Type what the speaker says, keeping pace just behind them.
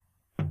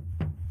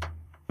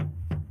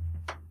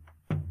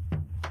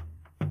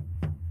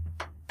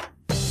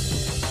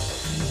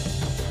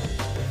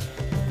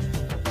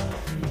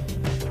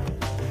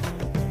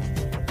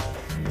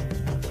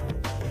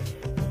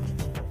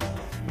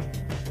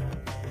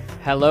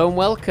Hello and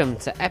welcome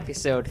to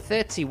episode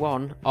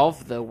 31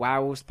 of the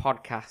WOWs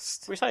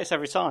podcast. We say this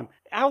every time.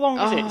 How long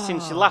is it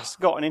since you last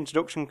got an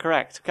introduction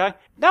correct, okay?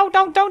 No,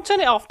 don't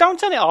turn it off. Don't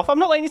turn it off. I'm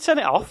not letting you turn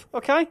it off,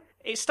 okay?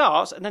 It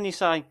starts and then you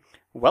say,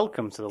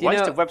 welcome to the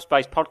Waste of Web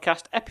Space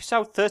podcast,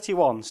 episode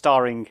 31,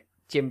 starring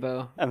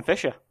Jimbo and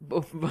Fisher.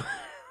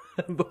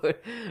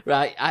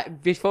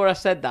 Right, before I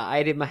said that, I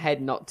had in my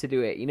head not to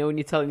do it. You know when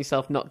you're telling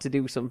yourself not to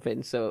do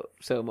something so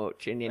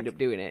much and you end up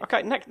doing it?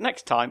 Okay,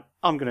 next time,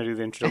 I'm going to do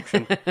the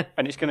introduction,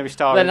 and it's going to be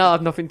starring... Then I'll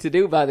have nothing to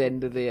do by the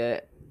end of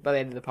the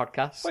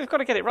podcast. Well, we've got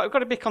to get it right. We've got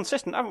to be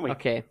consistent, haven't we?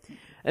 Okay.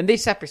 And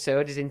this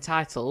episode is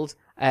entitled,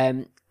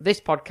 this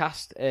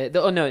podcast,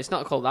 no, it's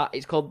not called that.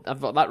 It's called,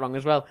 I've got that wrong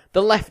as well.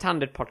 The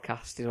Left-Handed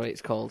Podcast is what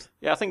it's called.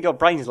 Yeah, I think your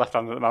brain is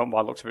left-handed at the moment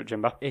by the looks of it,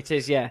 Jimbo. It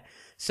is, yeah.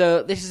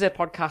 So this is a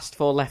podcast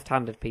for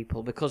left-handed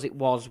people because it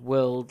was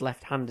World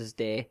Left-Handers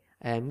Day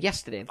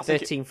yesterday,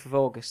 13th of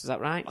August, is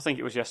that right? I think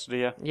it was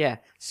yesterday, yeah. Yeah,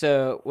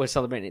 so we're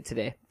celebrating it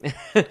today.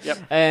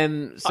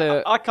 Yep.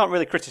 So I can't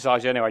really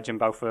criticise you anyway,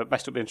 Jimbo, for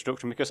messed up the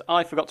introduction because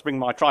I forgot to bring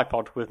my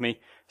tripod with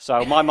me.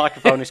 So my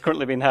microphone is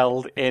currently being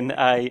held in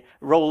a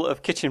roll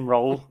of kitchen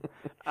roll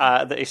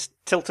that is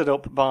tilted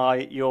up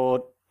by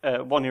your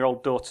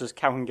 1-year-old daughter's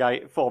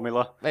Cowangate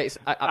formula. it's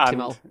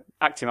Actimel.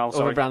 Actimel,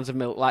 sorry. Other brands of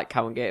milk like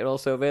Cowangate are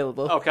also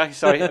available. Okay,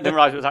 sorry, I didn't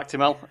realise it was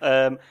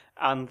Actimel.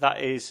 And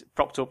that is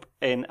propped up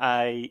in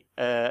a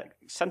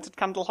scented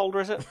candle holder,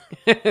 is it?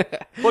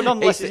 But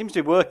nonetheless, it seems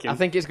to be working. I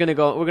think it's going to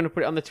go. We're going to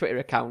put it on the Twitter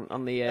account.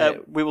 On the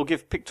we will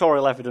give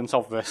pictorial evidence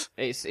of this.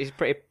 It's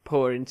pretty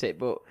poor, isn't it?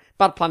 But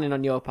bad planning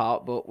on your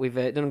part. But we've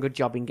done a good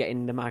job in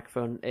getting the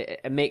microphone,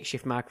 a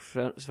makeshift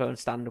microphone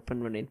stand up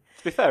and running.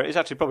 To be fair, it's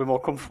actually probably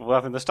more comfortable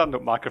having the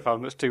stand-up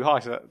microphone that's too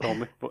high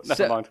normally. But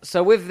never mind.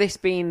 So with this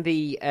being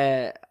the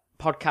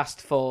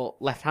podcast for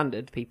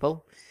left-handed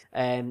people,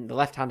 the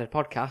Left-Handed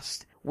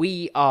Podcast,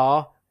 we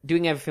are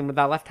doing everything with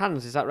our left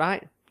hands. Is that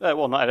right?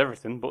 Well, not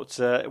everything, but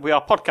we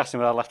are podcasting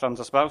with our left hands,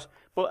 I suppose.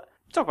 But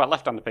talk about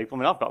left-handed people.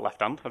 I mean, I've got a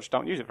left hand. I just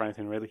don't use it for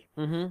anything, really.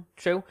 Mm-hmm,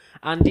 true.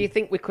 And do you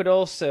think we could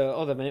also...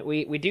 Hold on a minute.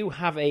 We do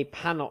have a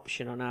pan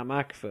option on our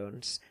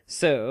microphones.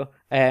 So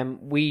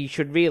we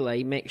should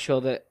really make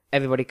sure that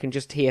everybody can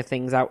just hear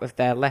things out of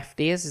their left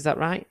ears. Is that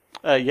right?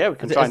 Yeah, we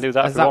can try and do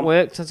that. Has that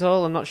worked at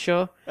all? I'm not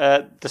sure.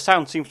 The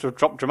sound seems to have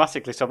dropped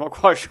dramatically, so I'm not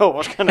quite sure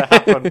what's going to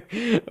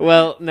happen.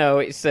 Well, no,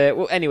 it's...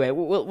 well, anyway,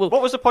 we'll...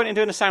 What was the point in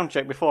doing a sound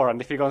check beforehand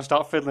if you're going to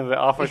start fiddling with it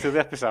halfway through the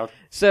episode?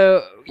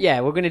 So,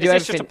 yeah, we're going to do everything...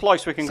 Is this just a ploy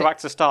so we can go back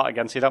to the start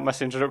again so you don't mess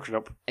the introduction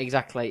up?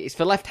 Exactly. It's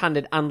for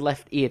left-handed and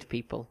left-eared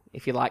people,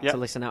 if you like to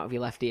listen out of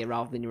your left ear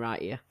rather than your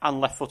right ear.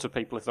 And left-footed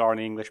people, if there are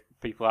any English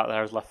people out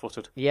there as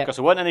left-footed. Yeah. Because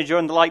there weren't any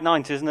during the late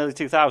 90s and early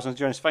 2000s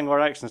during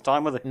Sven-Göran Eriksson's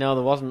time, were there? No,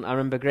 there wasn't. I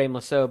remember Graham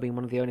Lasso being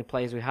one of the only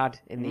players we had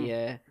in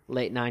the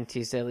late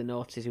 90s, early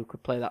noughties who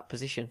could play that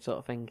position sort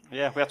of thing.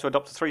 Yeah, we had to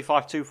adopt a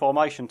 3-5-2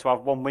 formation to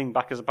have one wing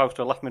back as opposed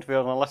to a left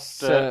midfield and a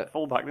left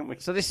full-back, didn't we?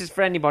 So this is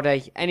for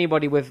anybody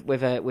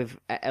with a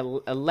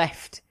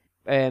left,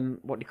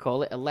 what do you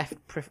call it, a left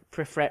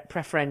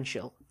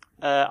preferential.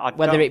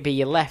 Whether it be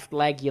your left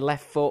leg, your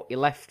left foot, your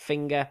left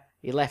finger,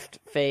 your left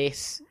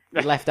face,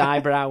 your left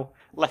eyebrow.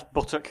 Left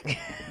buttock.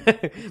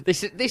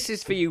 This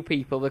is for you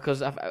people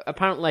because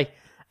apparently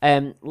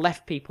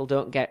left people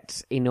don't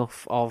get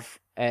enough of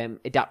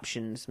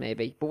adaptions,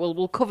 maybe. But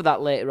we'll cover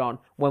that later on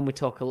when we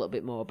talk a little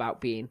bit more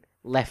about being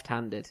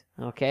left-handed.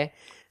 Okay?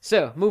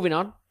 So, moving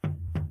on.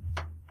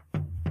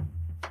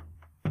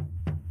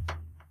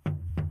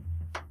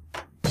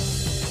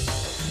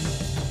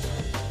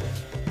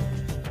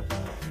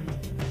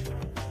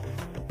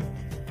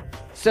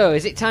 So,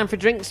 is it time for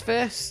drinks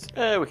first?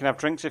 We can have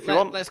drinks if you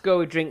want. Let's go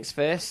with drinks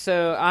first.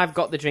 So, I've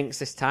got the drinks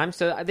this time.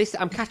 So,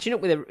 I'm catching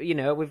up with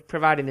with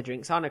providing the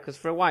drinks, aren't I? Because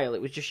for a while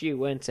it was just you,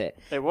 weren't it?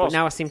 It was. But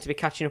now I seem to be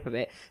catching up a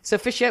bit. So,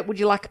 Fisher, would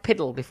you like a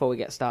piddle before we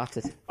get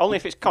started? Only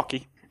if it's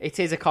cocky. It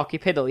is a cocky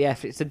piddle,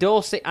 yes. It's a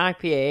Dorset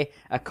IPA,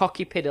 a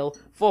cocky piddle,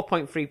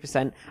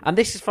 4.3%. And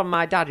this is from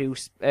my dad who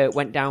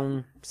went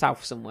down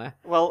south somewhere.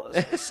 Well,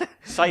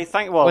 say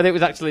thank... Whether it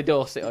was actually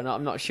Dorset or not,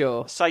 I'm not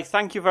sure. Say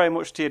thank you very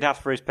much to your dad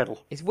for his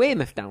piddle. It's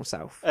Weymouth down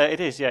south. It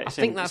is, yeah. It's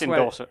in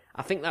Dorset.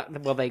 I think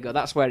that... Well, there you go.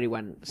 That's where he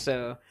went.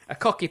 So, a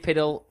cocky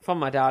piddle from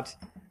my dad.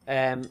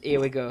 Here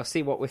we go.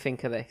 See what we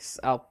think of this.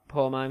 I'll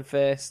pour mine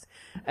first.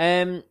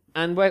 And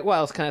what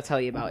else can I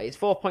tell you about it? It's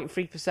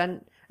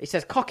 4.3%. It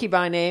says cocky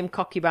by name,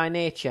 cocky by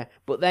nature.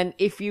 But then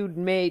if you'd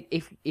made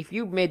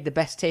the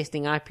best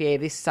tasting IPA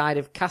this side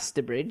of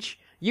Casterbridge,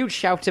 you'd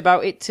shout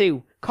about it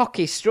too.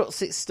 Cocky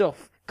struts its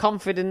stuff,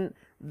 confident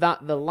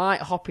that the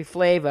light hoppy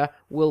flavour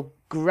will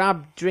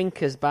grab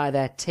drinkers by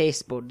their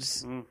taste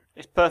buds.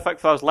 It's perfect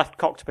for those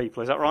left-cocked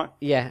people, is that right?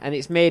 Yeah, and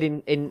it's made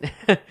in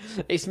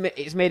it's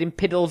made in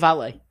Piddle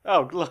Valley.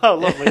 Oh,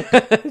 lovely.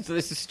 So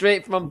this is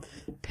straight from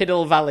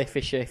Piddle Valley,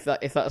 Fisher.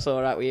 If that's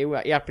all right with you,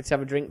 are you happy to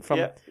have a drink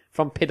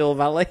from Piddle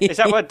Valley? Is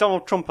that where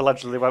Donald Trump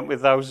allegedly went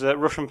with those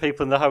Russian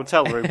people in the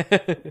hotel room?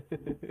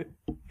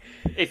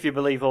 If you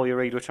believe all you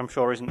read, which I'm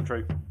sure isn't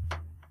true.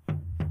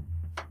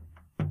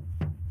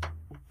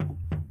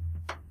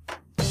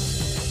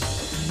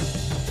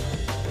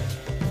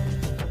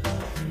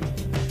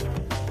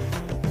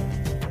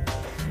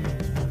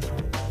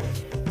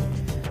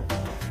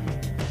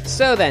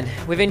 So then,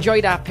 we've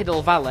enjoyed our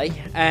Piddle Valley.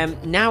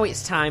 Now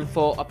it's time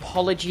for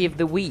Apology of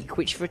the Week,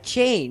 which for a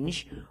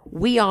change,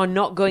 we are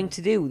not going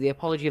to do the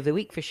Apology of the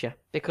Week, Fisher.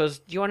 Because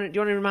do you want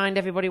to remind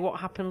everybody what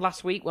happened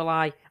last week? Will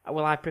I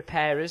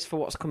prepare us for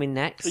what's coming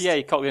next? Yeah,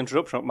 you caught the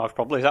interruption up most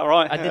probably. Is that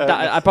right? I did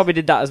that. I probably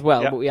did that as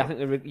well. Yeah.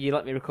 But I think you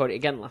let me record it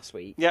again last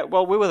week. Yeah,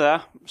 well, we were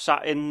there,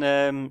 sat in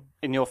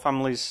your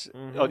family's,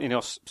 in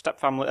your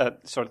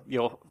stepfamily,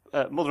 your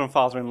mother and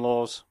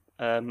father-in-law's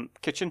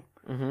kitchen,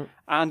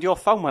 and your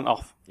phone went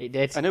off. It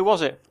did. And who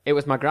was it? It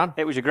was my gran.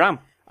 It was your gran.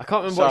 I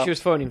can't remember what she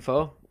was phoning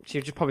for. She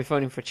was just probably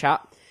phoning for a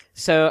chat.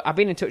 So I've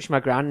been in touch with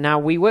my gran. Now,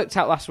 we worked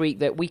out last week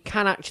that we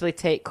can actually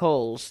take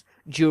calls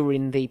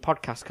during the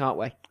podcast, can't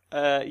we?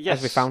 Yes.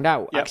 As we found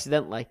out,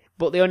 accidentally.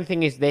 But the only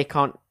thing is they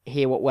can't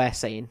hear what we're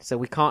saying, so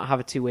we can't have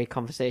a two-way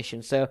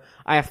conversation. So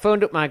I have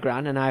phoned up my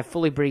gran and I have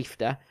fully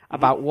briefed her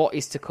about what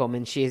is to come,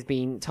 and she has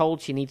been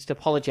told she needs to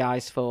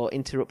apologise for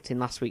interrupting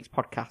last week's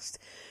podcast.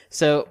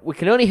 So we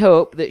can only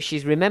hope that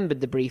she's remembered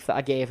the brief that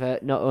I gave her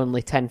not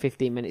only 10,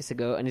 15 minutes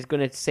ago and is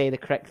going to say the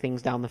correct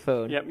things down the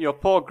phone. Yep, your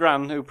poor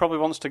gran, who probably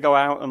wants to go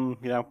out and,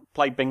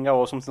 play bingo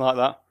or something like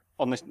that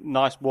on this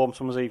nice warm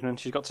summer's evening,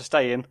 she's got to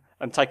stay in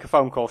and take a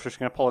phone call, so she's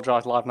going to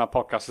apologise live on our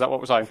podcast. Is that what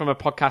we're saying? From a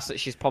podcast that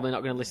she's probably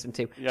not going to listen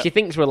to. Yep. She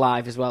thinks we're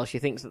live as well. She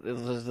thinks that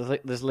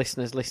there's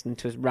listeners listening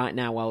to us right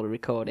now while we're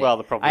recording. Well,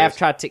 the problem I have is.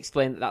 tried to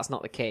explain that that's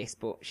not the case,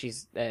 but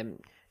she's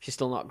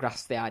still not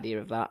grasped the idea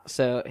of that.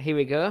 So here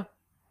we go.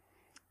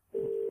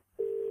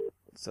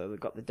 So we've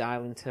got the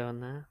dialing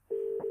tone there.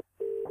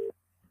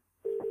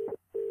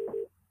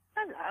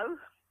 Hello.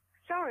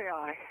 Sorry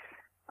I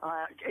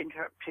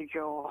interrupted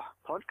your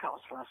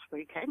podcast last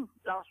week, James.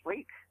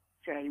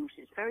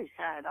 It's very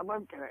sad. I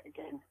won't do it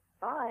again.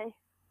 Bye.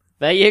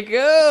 There you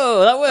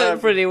go. That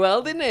worked pretty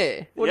well, didn't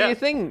it? What do you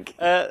think?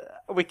 I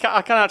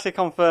can actually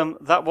confirm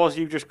that was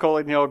you just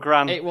calling your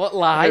gran. It was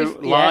live.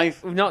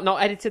 Live. We've not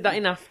edited that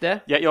in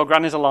after. Yeah, your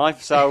gran is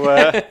alive, so...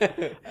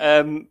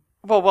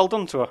 well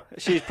done to her.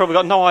 She's probably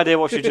got no idea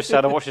what she just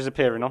said or what she's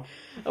appearing on.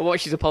 And what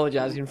she's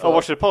apologising for. Or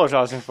what she's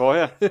apologising for,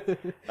 yeah.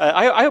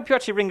 I hope you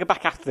actually ring her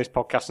back after this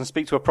podcast and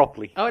speak to her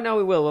properly. Oh, no,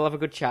 we will. We'll have a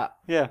good chat.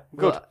 Yeah,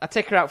 good. I'll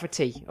take her out for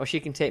tea, or she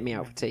can take me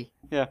out for tea.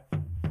 Yeah.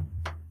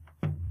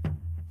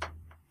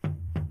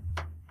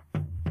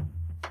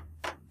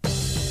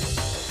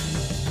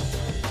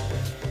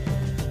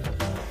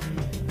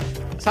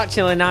 It's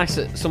actually nice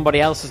that somebody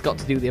else has got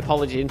to do the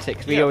apology, isn't it?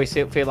 Because we always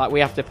feel like we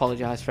have to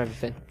apologise for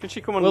everything. Can she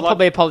come and We'll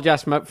probably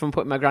apologise from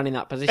putting my gran in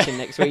that position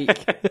next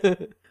week.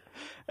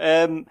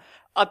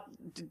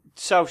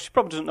 So she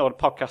probably doesn't know what a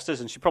podcast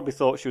is, and she probably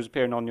thought she was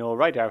appearing on your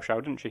radio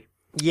show, didn't she?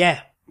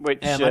 Yeah.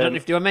 Which I don't know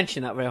if do I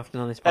mention that very often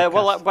on this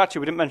podcast. Actually,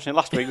 we didn't mention it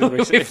last week. Did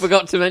we? We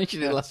forgot to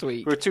mention it last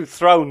week. We were too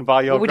thrown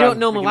by your. We don't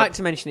normally like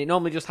to mention it. It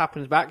normally just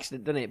happens by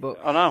accident, doesn't it? But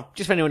I know.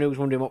 Just for anyone who's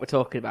wondering what we're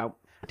talking about,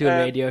 do a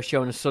radio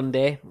show on a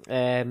Sunday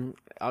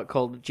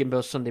called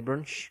Jimbo's Sunday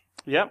Brunch.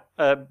 Yeah,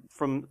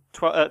 from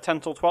 10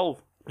 till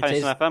 12.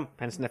 Penistone FM.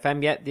 Penistone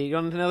FM, yeah. Do you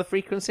want to know the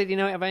frequency? Do you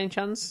know it by any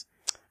chance?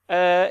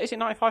 Is it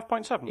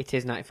 95.7? It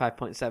is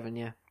 95.7,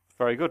 yeah.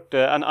 Very good.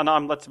 And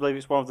I'm led to believe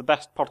it's one of the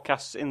best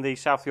podcasts in the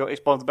South York. It's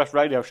one of the best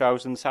radio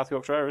shows in the South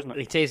Yorkshire area, isn't it?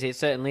 It is. It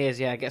certainly is,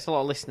 yeah. It gets a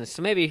lot of listeners.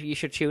 So maybe you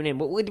should tune in.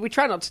 But we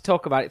try not to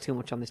talk about it too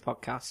much on this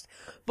podcast.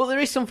 But there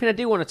is something I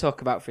do want to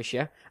talk about,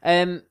 Fisher.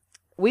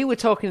 We were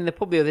talking in the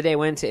pub the other day,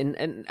 weren't it?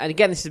 And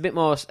again, this is a bit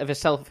more of a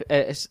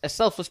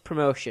selfless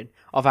promotion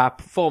of our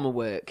former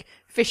work.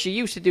 Fisher, you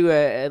used to do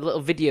a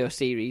little video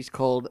series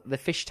called The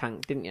Fish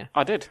Tank, didn't you?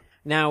 I did.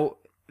 Now,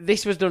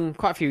 this was done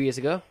quite a few years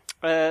ago.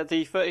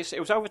 It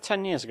was over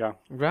 10 years ago.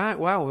 Right,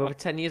 wow, over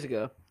 10 years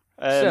ago.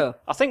 I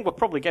think we're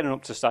probably getting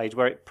up to the stage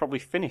where it probably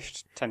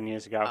finished 10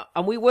 years ago.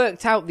 And we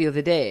worked out the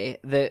other day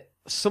that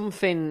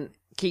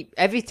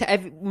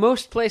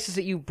most places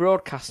that you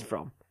broadcast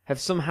from have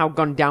somehow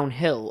gone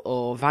downhill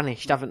or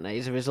vanished, haven't they,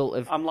 as a result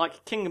of... I'm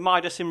like King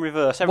Midas in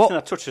reverse. Everything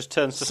I touches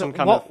turns to some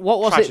kind of What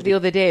was tragedy. it the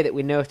other day that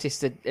we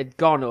noticed had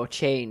gone or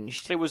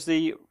changed? It was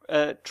the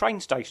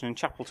train station in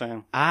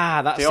Chapeltown.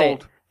 Ah, that's the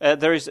old.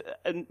 There is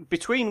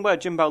between where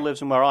Jimbo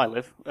lives and where I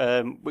live,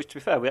 which to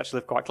be fair, we actually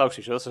live quite close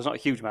to each other, so there's not a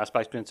huge amount of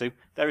space between the two.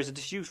 There is a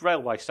disused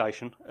railway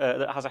station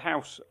that has a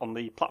house on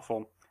the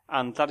platform,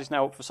 and that is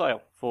now up for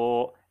sale.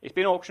 It's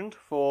been auctioned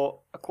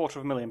for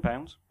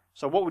 £250,000.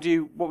 So what would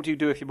you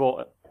do if you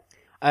bought it?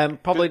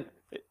 Probably.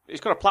 It's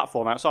got a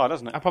platform outside,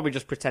 hasn't it? I'd probably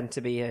just pretend to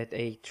be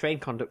a train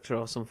conductor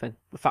or something,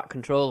 a fat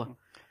controller.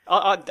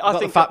 I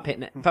think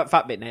the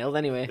fat bit nailed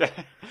anyway.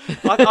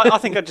 I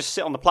think I'd just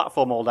sit on the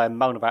platform all day and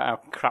moan about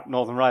how crap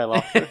Northern Rail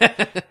are,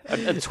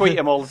 and tweet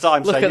them all the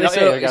time. Look saying, at this,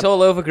 it's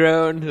all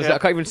overgrown. I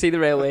can't even see the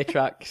railway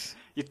tracks.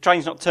 Your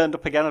train's not turned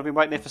up again. I've been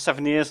waiting here for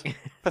 7 years.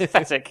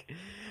 Pathetic.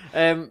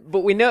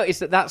 But we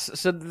noticed that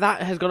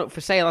that has gone up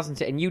for sale,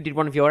 hasn't it? And you did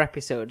one of your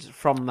episodes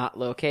from that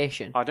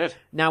location. I did.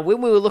 Now,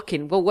 when we were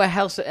looking, where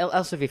else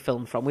have you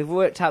filmed from? We've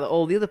worked out that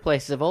all the other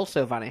places have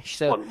also vanished.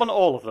 So, well, not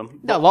all of them.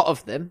 A lot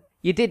of them.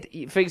 You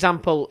did, for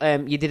example,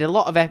 you did a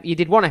lot of you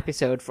did one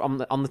episode on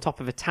the top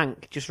of a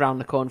tank just round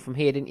the corner from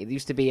here, didn't you? There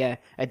used to be a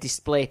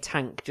display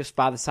tank just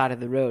by the side of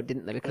the road,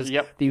 didn't there? Because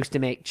Yep. they used to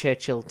make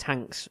Churchill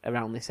tanks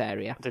around this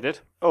area They did.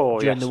 Oh,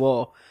 during yes. the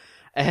war,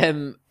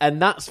 and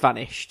that's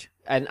vanished.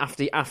 And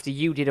after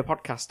you did a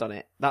podcast on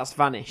it, that's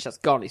vanished. That's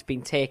gone. It's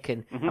been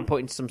taken and put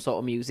into some sort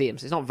of museum.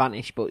 So it's not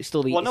vanished, but it's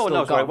still Well, no it's one still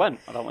knows where gone. it went,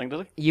 I don't think,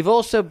 does he? You've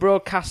also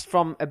broadcast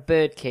from a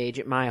bird cage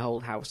at my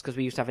old house because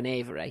we used to have an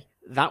aviary.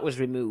 That was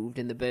removed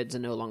and the birds are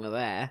no longer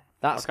there.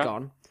 That's Okay.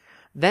 gone.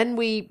 Then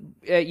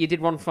you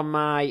did one from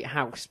my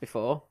house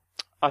before.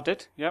 I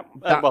did, yeah.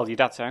 That- Well, your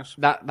dad's house.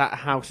 That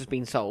house has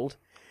been sold.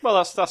 Well,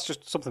 that's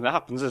just something that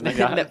happens, isn't it?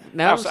 Yeah.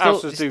 No,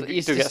 Houses still- do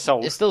get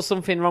sold. There's still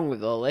something wrong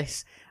with all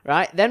this,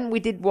 right? Then we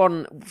did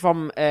one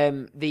from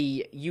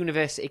the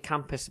university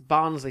campus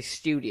Barnsley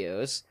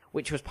Studios,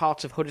 which was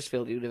part of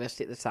Huddersfield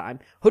University at the time.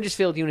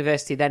 Huddersfield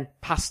University then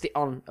passed it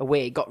on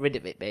away, got rid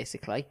of it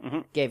basically,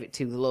 gave it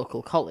to the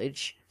local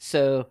college.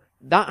 So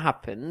that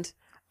happened.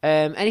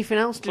 Anything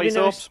else? Did we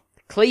notice?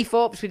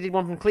 Cleethorpes. We did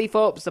one from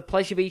Cleethorpes. The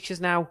Pleasure Beach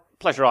is now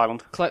Pleasure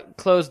Island.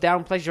 closed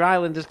down. Pleasure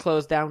Island is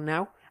closed down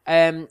now.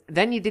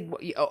 Then you did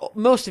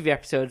most of your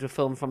episodes were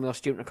filmed from your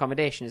student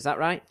accommodation. Is that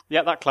right?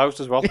 Yeah, that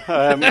closed as well.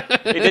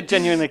 It did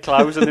genuinely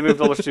close, and they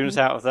moved all the students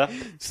out of there.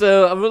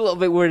 So I'm a little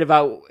bit worried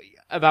about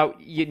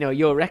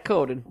your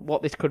record and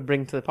what this could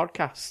bring to the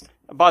podcast.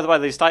 By the way,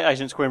 the estate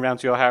agent's coming round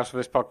to your house for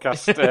this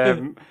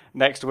podcast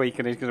next week,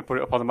 and he's going to put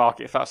it up on the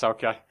market if that's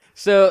okay.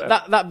 So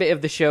that bit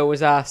of the show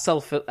was our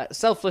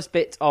selfless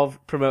bit of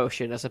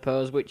promotion, I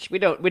suppose, which we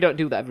don't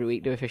do that every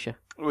week, do we, Fisher?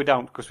 We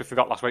don't, because we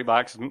forgot last week by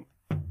accident.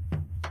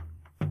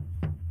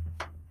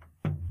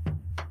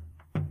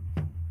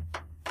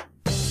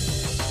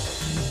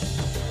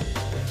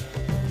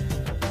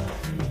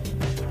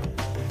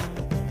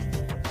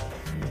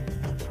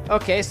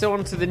 Okay, so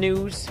on to the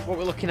news. What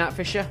we're looking at,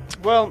 Fisher?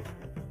 Well,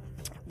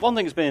 one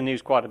thing that's been in the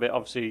news quite a bit,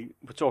 obviously,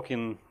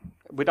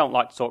 we don't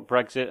like to talk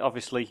Brexit,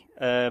 obviously,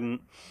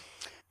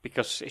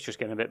 because it's just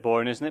getting a bit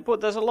boring, isn't it?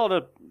 But there's a lot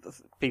of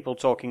people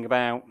talking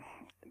about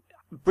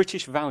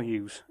British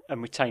values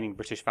and retaining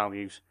British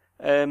values.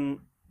 And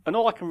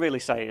all I can really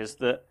say is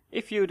that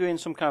if you're doing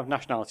some kind of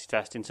nationality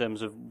test in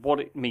terms of what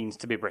it means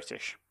to be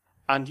British,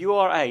 and you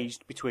are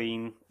aged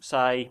between,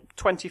 say,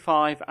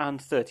 25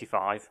 and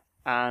 35,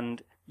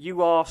 and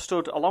you are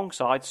stood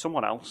alongside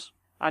someone else,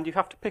 and you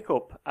have to pick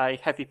up a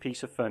heavy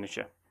piece of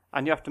furniture,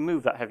 and you have to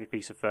move that heavy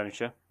piece of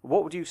furniture,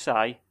 what would you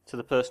say to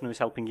the person who is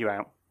helping you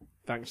out?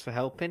 Thanks for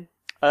helping.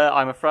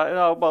 I'm afraid.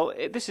 Oh, well,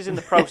 this is in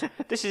the process.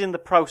 This is in the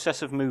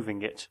process of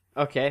moving it.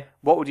 Okay.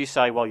 What would you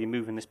say while you're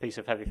moving this piece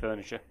of heavy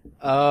furniture?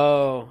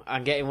 Oh,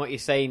 I'm getting what you're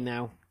saying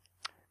now.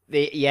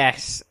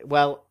 Yes.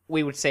 Well,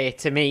 we would say it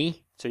to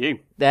me. To you.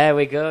 There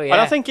we go. Yeah.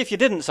 And I think if you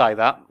didn't say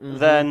that,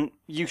 then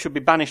you should be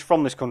banished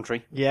from this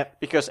country. Yep.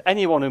 Because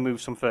anyone who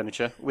moves some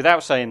furniture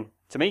without saying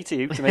to me, to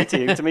you, to me, to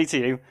you, to me, to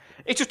you,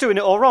 it's just doing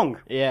it all wrong.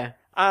 Yeah.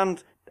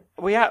 And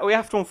we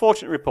have to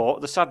unfortunately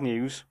report the sad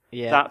news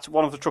that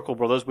one of the Truckle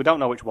brothers, we don't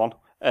know which one,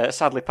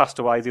 sadly passed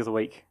away the other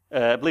week.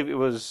 I believe it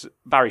was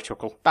Barry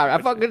Truckle. Barry,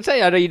 I'm not going to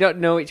say. I know you don't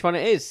know which one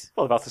it is.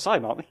 Well, they're both the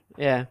same, aren't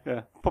they? Yeah.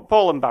 Yeah.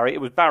 Paul and Barry. It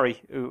was Barry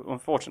who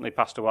unfortunately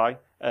passed away.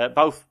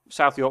 Both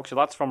South Yorkshire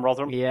lads from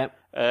Rotherham. Yeah.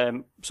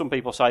 Some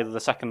people say they're the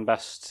second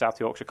best South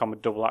Yorkshire comedy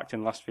double act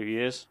in the last few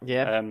years.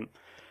 Yeah.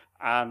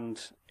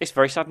 And it's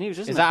very sad news,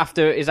 isn't Is it?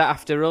 that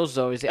after us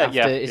or is it after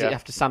yeah. it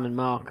after Sam and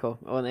Mark or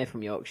aren't they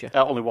from Yorkshire?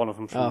 Only one of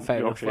them from fair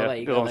enough. Yorkshire. Well, Yeah. there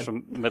you The go other one's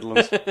then. from the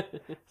Midlands.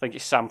 I think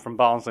it's Sam from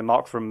Barnsley,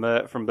 Mark from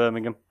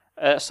Birmingham.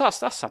 So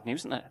that's sad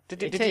news, isn't it?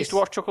 Did you used to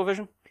watch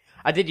Chucklevision?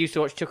 I did used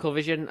to watch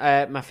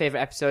Chucklevision. My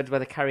favourite episode where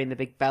they're carrying the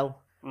big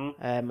bell.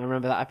 I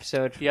remember that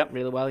episode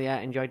really well. Yeah,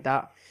 enjoyed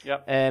that.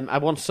 Yep. I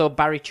once saw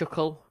Barry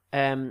Chuckle.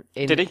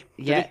 Did he?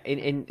 Yeah,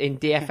 in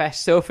DFS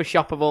Sofa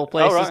Shop of all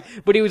places. right.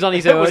 But he was on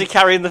his own. Was he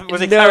carrying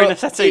the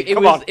settee?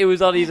 Come on. It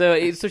was on his own.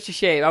 It's such a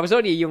shame. I was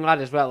only a young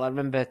lad as well. I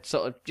remember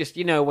sort of just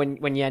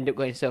when you end up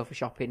going sofa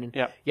shopping and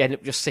you end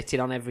up just sitting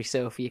on every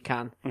sofa you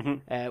can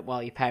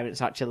while your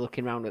parents are actually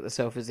looking around at the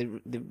sofas they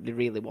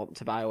really want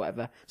to buy or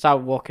whatever. So I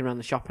was walking around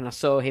the shop and I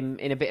saw him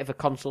in a bit of a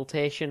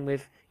consultation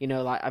with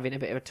like having a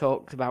bit of a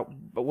talk about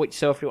which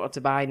sofa he wanted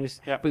to buy. And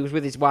but he was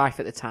with his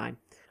wife at the time.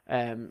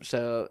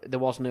 So there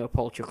was no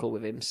Paul Chuckle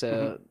with him,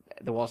 so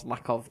there was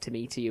lack of to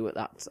me to you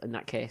in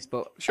that case.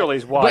 But surely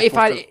his wife. But if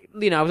I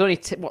was only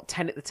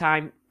 10 at the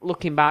time.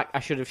 Looking back,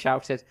 I should have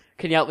shouted,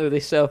 "Can you help me with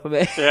this sofa,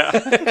 mate?" Yeah.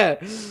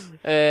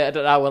 I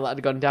don't know how well that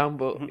had gone down,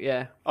 but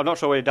yeah, I'm not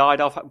sure where he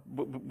died of.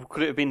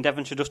 Could it have been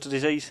Devonshire dust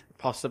disease?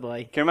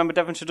 possibly. Can you remember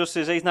Devonshire dust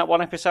disease in that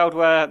one episode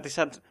where they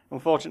said,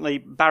 unfortunately,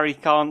 Barry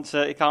can't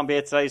be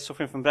here today, he's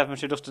suffering from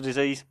Devonshire dust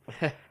disease?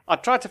 I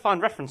tried to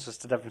find references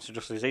to Devonshire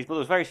dust disease, but there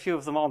was very few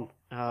of them on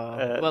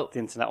the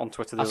internet, on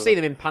Twitter. I've seen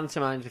them in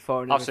pantomimes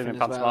before. And I've seen them in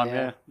pantomime,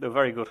 yeah. They were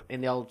very good. In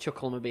the old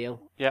Chucklemobile.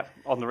 Yeah,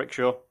 on the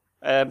rickshaw.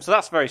 So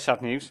that's very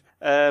sad news.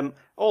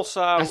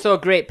 Also, I saw a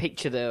great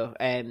picture though,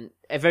 a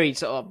very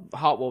sort of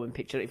heartwarming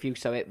picture if you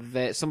saw it.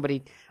 Of,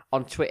 somebody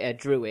on Twitter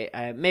drew it.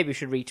 Maybe we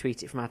should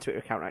retweet it from our Twitter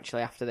account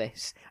actually after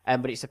this.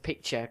 But it's a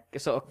picture, a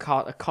sort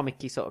of a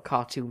comic-y sort of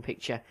cartoon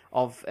picture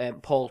of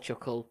Paul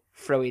Chuckle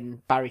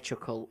throwing Barry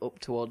Chuckle up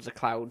towards the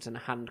clouds and a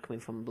hand coming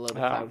from below the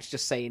clouds,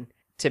 just saying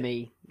to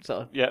me,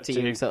 sort of to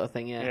you, sort of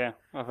thing. Yeah,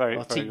 very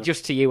good.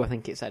 Just to you, I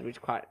think it said, which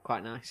is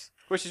quite nice.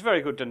 Which is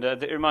very good, and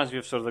it reminds me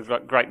of sort of the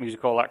great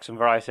musical acts and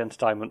variety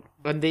entertainment.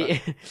 And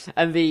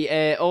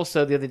the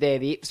also the other day,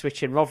 the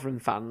Ipswich and Rotherham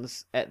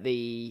fans at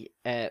the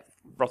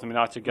Rotherham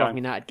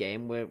United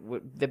game were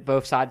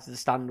both sides of the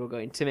stand were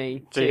going to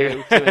me, to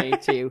you, to me,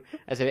 to you,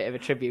 as a bit of a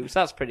tribute. So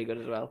that's pretty good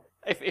as well.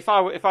 If I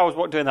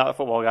was doing that at a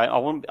football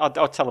game,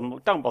 I'd tell them,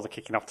 don't bother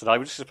kicking off today.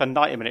 We'll just spend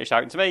 90 minutes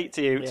shouting to me,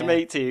 to you, to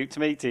me, to you, to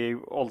me, to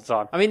you, all the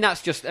time. I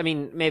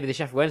mean, maybe the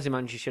Sheffield Wednesday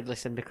manager should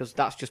listen, because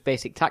that's just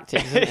basic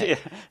tactics, isn't it?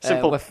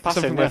 Simple passing.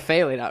 Something we're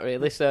failing at,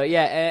 really. So,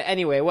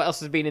 anyway, what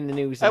else has been in the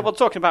news? Well,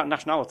 talking about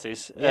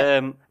nationalities,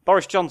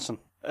 Boris Johnson,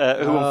 who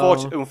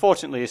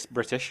unfortunately is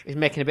British. He's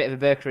making a bit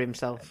of a burker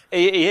himself.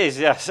 He is,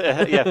 yes.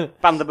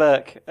 Ban the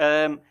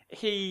Burke.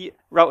 He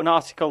wrote an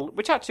article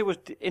which actually was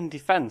in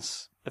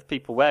defence of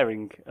people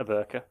wearing a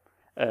burqa.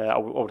 I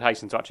would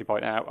hasten to actually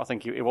point out, I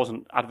think he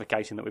wasn't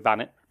advocating that we ban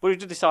it, but he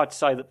did decide to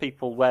say that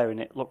people wearing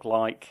it look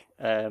like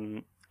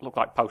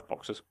post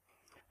boxes.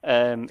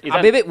 I'd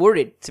be a bit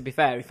worried, to be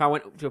fair, if I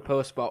went up to a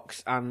post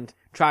box and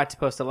tried to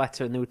post a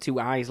letter and there were two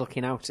eyes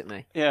looking out at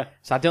me. Yeah.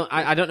 So I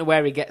don't know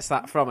where he gets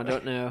that from. I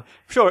don't know.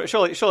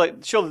 Surely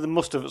there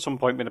must have at some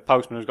point been a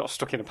postman who's got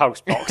stuck in a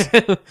post box.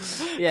 Gone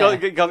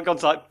to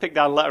like pick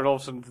down a letter and all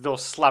of a sudden the door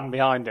slammed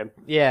behind him.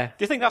 Yeah. Do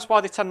you think that's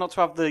why they tend not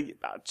to have the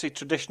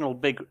traditional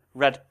big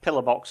red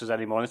pillar boxes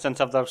anymore? They tend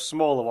to have those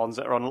smaller ones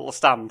that are on a little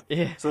stand.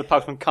 Yeah. So the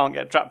postman can't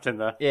get trapped in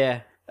there.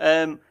 Yeah.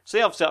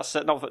 So obviously that's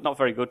not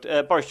very good.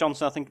 Boris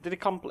Johnson, I think,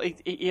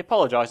 he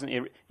apologised,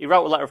 and he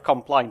wrote a letter of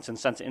complaint and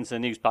sent it into the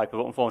newspaper,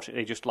 but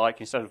unfortunately, just like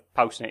instead of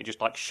posting it, he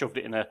just like shoved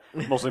it in a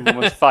Muslim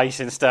woman's face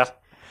instead.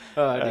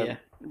 Oh dear.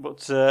 But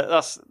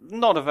that's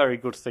not a very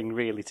good thing,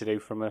 really, to do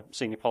from a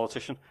senior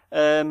politician.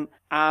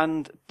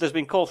 And there's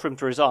been calls for him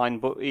to resign,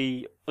 but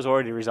he has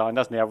already resigned,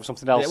 hasn't he? Over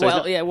something else.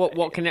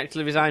 What can he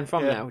actually resign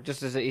from now?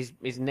 Just as his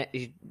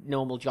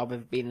normal job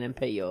of being an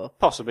MP, or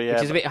possibly, yeah.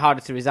 Which is a bit harder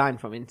to resign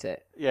from, isn't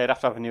it? Yeah, he'd have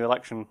to have a new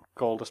election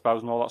called, I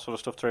suppose, and all that sort of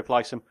stuff to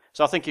replace him.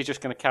 So I think he's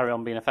just going to carry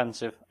on being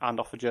offensive and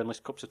offer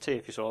journalists cups of tea,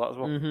 if you saw that as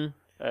well.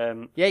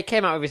 Mm-hmm. He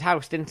came out of his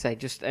house, didn't he?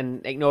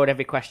 And ignored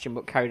every question,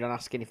 but carried on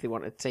asking if they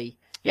wanted tea.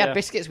 He had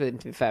biscuits with him,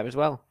 to be fair, as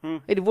well.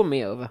 He'd have won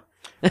me over.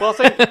 Well,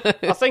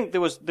 I think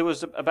there was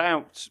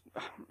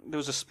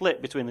a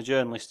split between the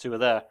journalists who were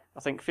there.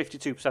 I think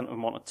 52% of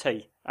them wanted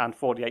tea and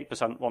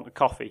 48% wanted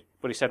coffee.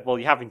 But he said, "Well,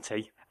 you're having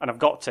tea, and I've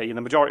got tea, and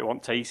the majority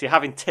want tea. So you're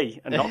having tea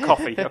and not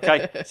coffee,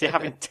 okay? So you're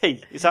having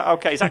tea. Is that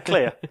okay? Is that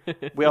clear?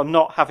 We are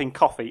not having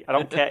coffee. I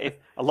don't care if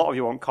a lot of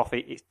you want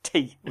coffee. It's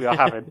tea we are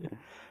having."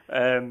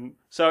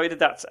 So he did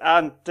that,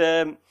 and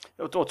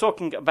we're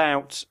talking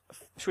about.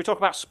 Should we talk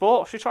about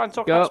sport? Should we try and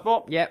talk about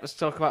sport? Yeah, let's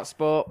talk about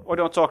sport. What do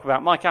you want to talk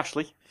about? Mike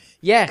Ashley.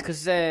 Yeah,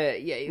 because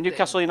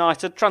Newcastle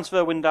United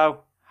transfer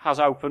window has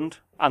opened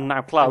and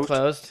now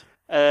closed.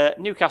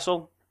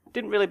 Newcastle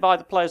didn't really buy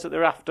the players that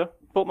they're after,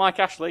 but Mike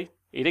Ashley,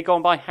 he did go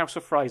and buy House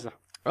of Fraser.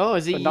 Oh,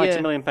 is he? For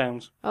 £90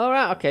 million. Oh,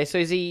 right, okay. So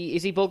is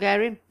he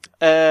Bulgarian?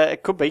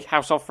 It could be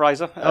House of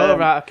Fraser. Oh,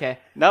 right, okay.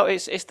 No,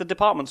 it's the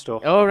department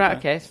store. Oh, right,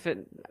 okay.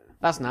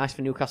 That's nice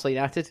for Newcastle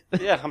United.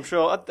 Yeah, I'm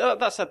sure.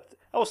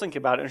 I was thinking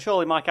about it, and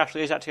surely Mike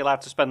Ashley is actually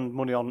allowed to spend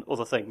money on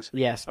other things.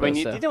 Yes, I mean,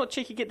 you know what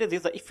cheeky git did?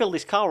 He filled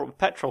his car up with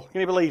petrol.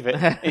 Can you believe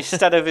it?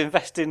 Instead of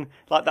investing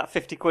like that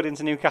 50 quid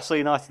into Newcastle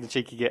United, the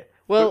cheeky git.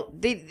 Well,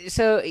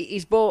 so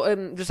he's bought.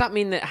 Does that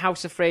mean that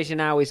House of Fraser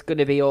now is going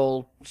to be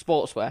all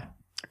sportswear?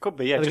 Could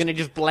be, yeah. They're going to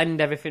just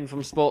blend everything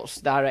from Sports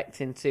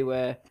Direct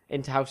into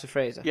House of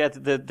Fraser. Yeah,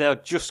 they're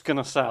just going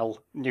to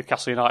sell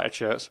Newcastle United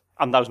shirts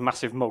and those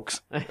massive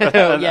mugs.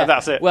 Yeah,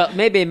 that's it. Well,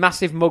 maybe a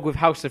massive mug with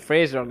House of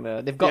Fraser on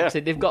there. They've got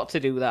to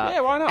do that. Yeah,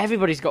 why not?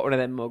 Everybody's got one of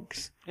them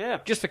mugs. Yeah,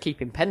 just for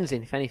keeping pens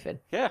in, if anything.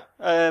 Yeah.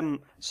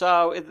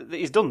 So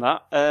he's done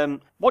that.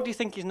 What do you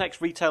think his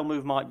next retail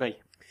move might be?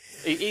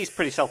 He's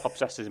pretty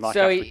self-obsessed, is Mike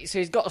Ashley. So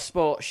he's got a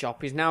sports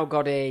shop. He's now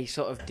got a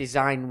sort of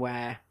design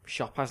wear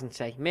shop, hasn't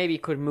he? Maybe he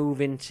could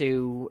move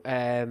into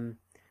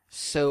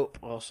soap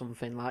or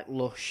something like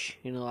Lush,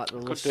 like the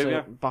Lush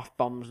soap, bath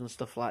bombs and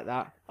stuff like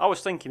that. I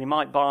was thinking he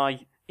might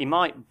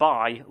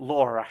buy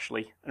Laura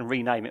Ashley and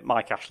rename it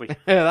Mike Ashley.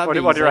 What do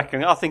you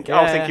reckon? I think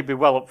he'd be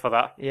well up for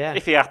that. Yeah.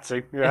 If he had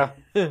to. Yeah.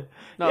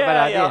 Not a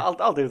bad idea. Yeah,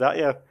 I'll do that.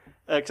 Yeah.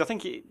 Because I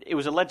think it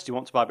was alleged he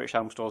wants to buy British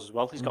Home Stores as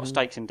well. He's got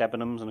stakes in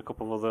Debenhams and a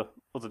couple of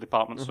other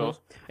department stores.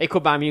 He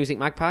could buy Music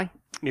Magpie.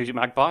 Music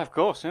Magpie, of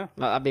course, yeah.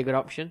 That'd be a good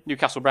option.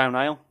 Newcastle Brown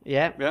Ale.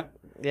 Yeah.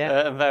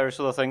 And various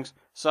other things.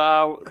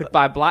 So could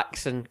buy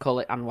Blacks and call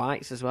it and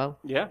Whites as well.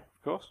 Yeah,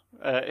 of course.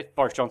 If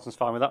Boris Johnson's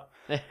fine with that.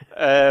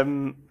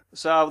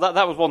 So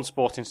that was one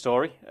sporting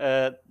story.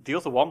 The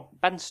other one,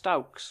 Ben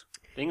Stokes.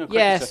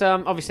 Yeah,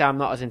 so obviously I'm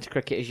not as into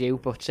cricket as you,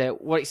 but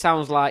what it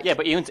sounds like... Yeah,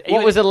 but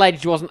what was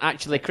alleged wasn't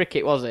actually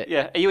cricket, was it?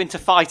 Yeah, are you into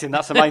fighting?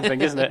 That's the main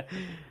thing, isn't it?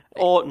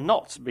 or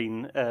not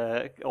been,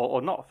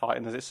 or not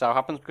fighting as it so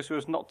happens, because he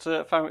was not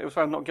found. It was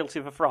found not guilty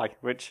of a fray,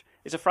 which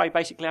is a fray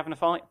basically having a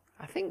fight.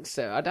 I think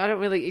so. I don't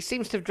really. It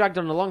seems to have dragged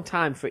on a long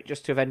time for it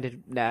just to have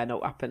ended. Nah,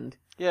 not happened.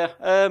 Yeah.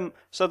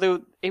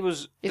 So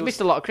He's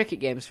missed a lot of cricket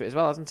games for it as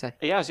well, hasn't he?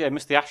 He has, yeah,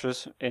 missed the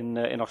Ashes in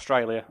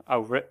Australia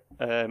over it.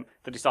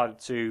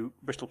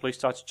 Bristol Police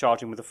decided to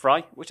charge him with a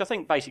fray, which I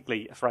think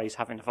basically a fray is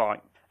having a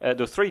fight. There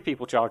were 3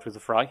 people charged with the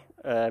fray,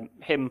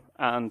 him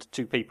and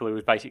 2 people who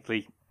was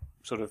basically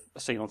sort of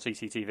seen on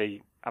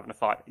CCTV having a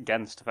fight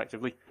against,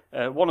 effectively.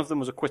 One of them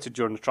was acquitted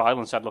during the trial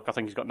and said, look, I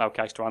think he's got no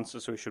case to answer,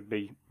 so he should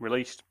be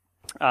released.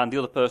 And the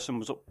other person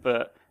was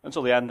up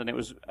until the end, and it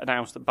was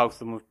announced that both of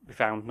them would be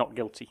found not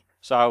guilty.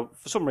 So,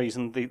 for some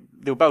reason, they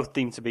were both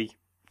deemed to be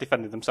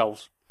defending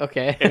themselves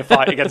Okay. in a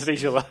fight against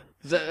each other.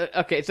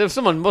 So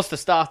someone must have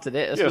started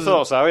it. Yeah, I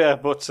thought so, yeah,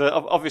 but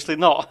obviously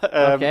not,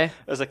 Okay.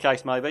 as the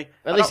case may be.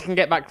 At least he can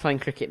get back to playing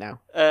cricket now.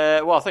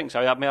 Well, I think so.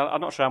 I mean, I'm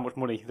not sure how much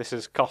money this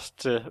has cost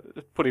to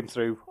put him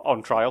through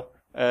on trial.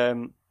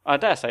 I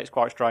dare say it's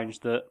quite strange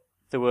that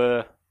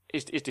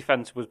his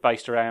defence was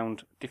based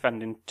around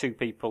defending 2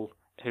 people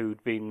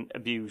who'd been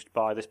abused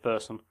by this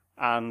person,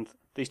 and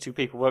these 2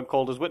 people weren't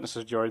called as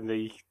witnesses during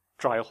the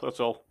trial at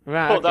all.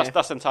 Right, But okay.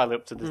 that's entirely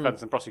up to the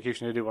defence and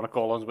prosecution who do want to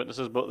call on as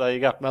witnesses, but there you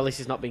go. Well, at least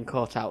he's not been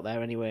caught out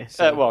there anyway.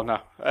 So. Well, no.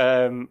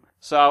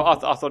 So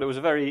I thought it was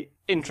a very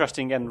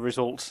interesting end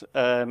result,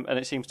 and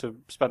it seems to have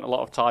spent a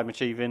lot of time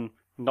achieving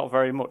not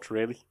very much,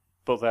 really.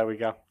 But there we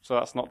go. So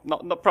that's not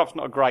perhaps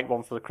not a great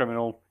one for the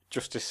criminal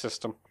justice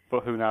system,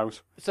 but who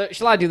knows? So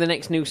shall I do the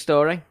next news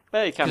story?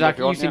 Yeah, you can. Because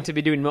You you seem to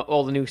be doing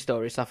all the news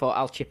stories, so I thought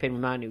I'll chip in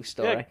with my news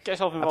story. Yeah, get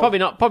yourself involved.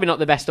 Probably not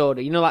the best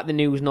order. You know, like the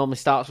news normally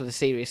starts with the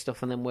serious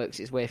stuff and then works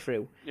its way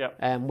through.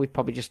 Yeah. We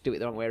probably just do it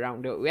the wrong way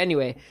around, don't we?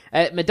 Anyway,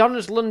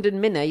 Madonna's London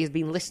Mini has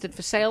been listed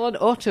for sale on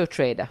Auto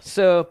Trader.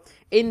 So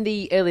in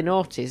the early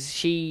noughties,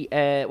 she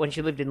when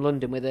she lived in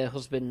London with her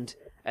husband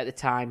at the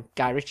time,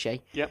 Guy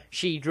Ritchie, Yep.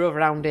 she drove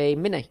around a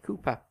Mini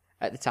Cooper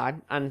at the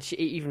time, and she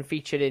even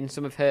featured in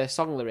some of her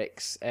song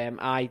lyrics.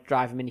 I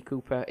drive a Mini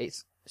Cooper.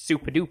 It's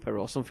super duper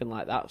or something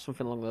like that,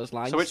 something along those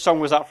lines. So which song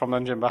was that from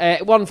then,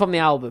 Jimbo? One from the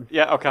album.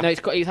 Yeah, okay. No,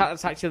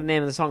 that's actually the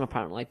name of the song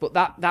apparently. But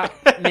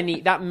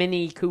that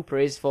Mini Cooper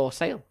is for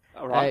sale.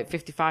 All right.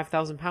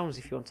 £55,000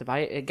 if you want to buy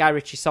it. Guy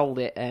Ritchie sold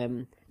it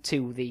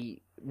to the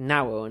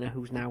now owner,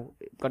 who's now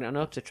got it on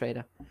Auto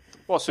Trader.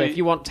 Well, So if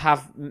you want to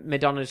have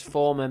Madonna's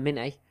former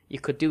Mini, you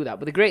could do that.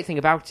 But the great thing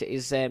about it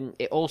is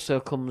it also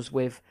comes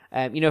with,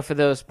 for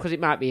those, because it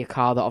might be a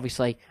car that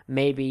obviously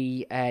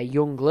maybe a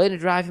young learner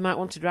driver might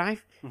want to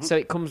drive. Mm-hmm. So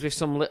it comes with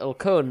some little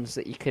cones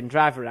that you can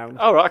drive around.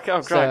 Oh, right, okay, oh,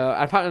 great. So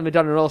apparently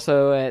Madonna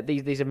also,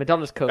 these are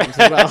Madonna's cones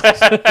as well.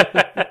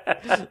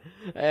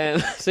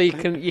 So you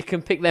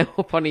can pick them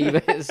up on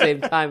eBay at the same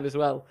time as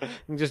well,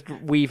 and just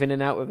weave in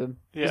and out of them.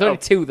 Yeah, There's only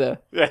 2 though.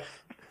 Yeah.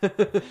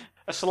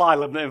 A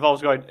slalom that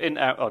involves going in,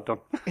 out, done.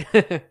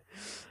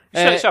 You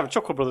should have a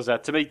Chuckle Brothers there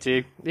to meet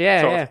you.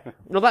 Yeah.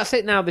 Well, that's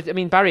it now. I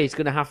mean, Barry's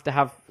going to have,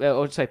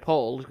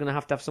 Paul is going to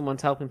have someone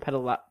to help him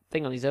pedal that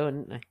thing on his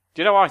own, isn't he?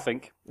 Do you know what I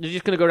think? You're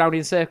just going to go around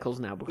in circles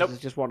now because Nope.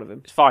 there's just one of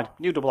them. It's fine.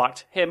 New double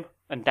act. Him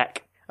and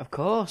Deck. Of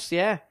course,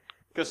 yeah.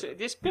 Because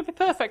it's going to be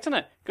perfect, isn't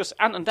it? Because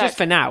Ant and Deck. Just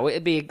for now,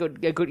 it'd be a good,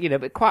 but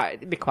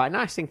it'd be quite a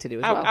nice thing to do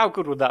as well. How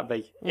good would that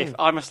be if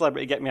I'm a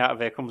Celebrity Get Me Out of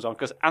Here comes on?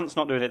 Because Ant's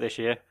not doing it this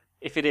year.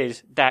 If it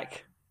is,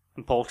 Deck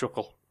and Paul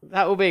Chuckle.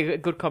 That would be a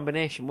good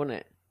combination, wouldn't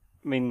it?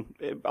 I mean,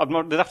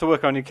 they'd have to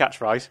work on a new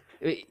catchphrase.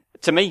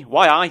 To me,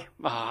 why I?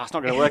 That's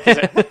not going to work, is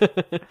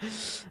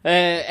it?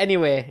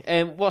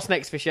 Anyway, what's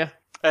next, Fisher?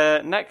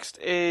 Next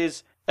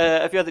is,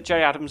 have you heard that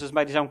Jerry Adams has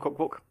made his own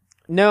cookbook?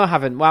 No, I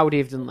haven't. Why would he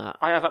have done that?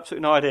 I have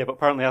absolutely no idea, but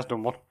apparently he has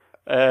done one.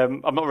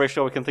 I'm not very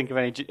sure we can think of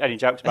any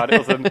jokes about it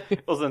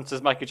other than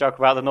to make a joke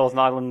about the Northern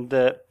Ireland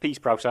peace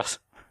process.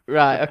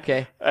 Right,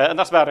 okay. And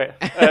that's about it.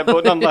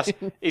 But nonetheless,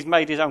 he's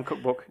made his own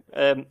cookbook.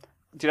 Do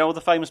you know all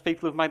the famous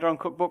people who've made their own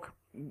cookbook?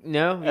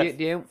 No,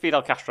 do you?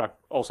 Fidel Castro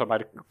also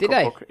made a Did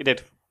cookbook. He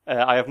did.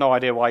 I have no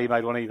idea why he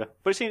made one either.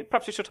 But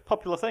perhaps it's just a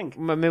popular thing.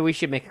 Maybe we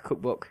should make a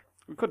cookbook.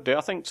 We could do.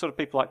 I think sort of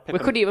people like Pippin.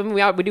 We could even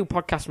we do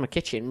podcasts from a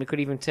kitchen. We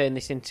could even turn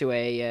this into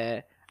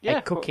a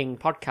cooking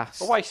podcast.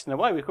 We're wasting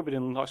away. We could be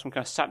doing like some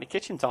kind of Saturday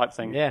kitchen type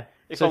thing. Yeah.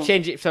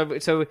 Change it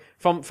so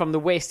from the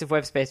Waste of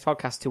Web Space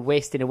podcast to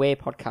Wasting Away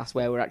podcast,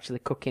 where we're actually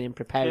cooking and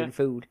preparing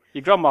food.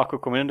 Your grandma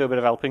could come in and do a bit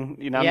of helping.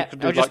 You know, could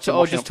do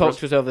or just talk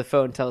to us over the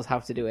phone, and tell us how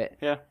to do it.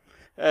 Yeah.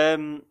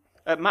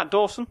 Matt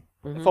Dawson,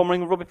 former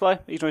England rugby player,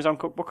 he's done his own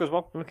cookbook as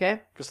well.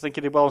 Okay. Because I think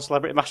he did well on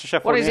Celebrity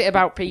MasterChef. What is it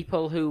about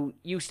people who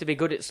used to be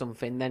good at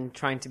something, then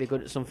trying to be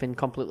good at something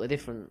completely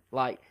different?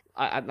 Like,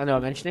 I know I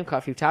mentioned him quite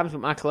a few times,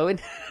 but Michael Owen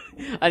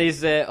and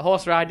his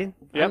horse riding.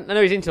 Yep. I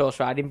know he's into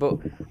horse riding, but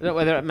I don't know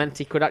whether it meant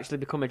he could actually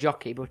become a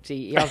jockey, but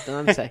he has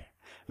done, hasn't he?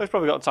 He's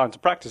probably got time to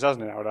practice,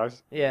 hasn't he,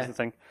 nowadays? Yeah. That's the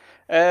thing.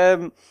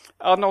 And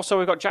also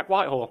we've got Jack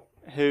Whitehall,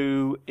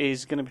 who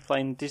is going to be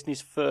playing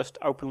Disney's first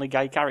openly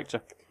gay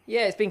character.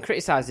 Yeah, it's been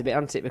criticised a bit,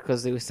 hasn't it?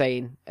 Because they were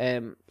saying,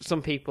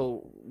 some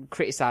people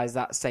criticised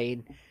that,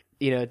 saying,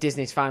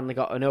 Disney's finally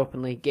got an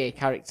openly gay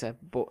character,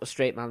 but a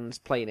straight man's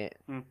playing it.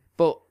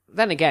 But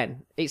then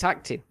again, it's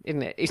acting,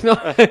 isn't it? It's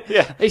not.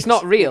 It's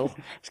not real.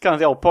 It's kind of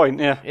the old point,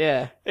 yeah.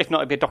 Yeah. If not,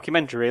 it'd be a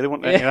documentary, really,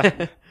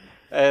 wouldn't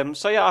it?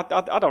 So yeah,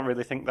 I don't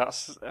really think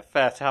that's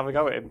fair to have a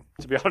go at him,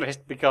 to be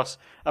honest, because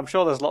I'm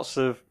sure there's lots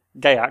of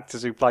gay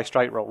actors who play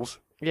straight roles.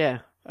 Yeah.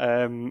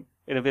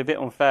 It'd be a bit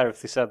unfair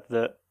if they said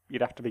that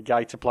you'd have to be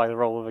gay to play the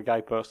role of a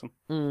gay person.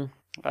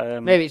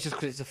 Maybe it's just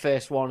because it's the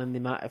first one, and they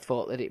might have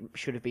thought that it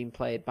should have been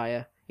played by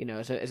a,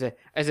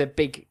 as a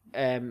big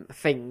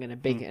thing and a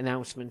big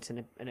announcement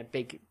and a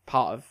big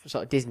part of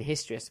sort of Disney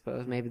history, I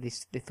suppose. Maybe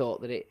they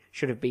thought that it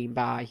should have been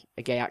by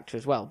a gay actor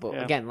as well.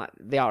 But again, like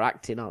they are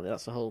acting, aren't they?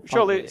 That's the whole point.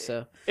 Surely, of it,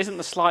 so. Isn't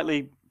the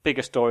slightly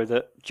bigger story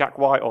that Jack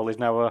Whitehall is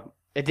now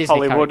a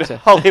Disney character.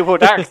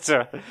 Hollywood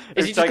actor?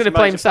 Is he just going to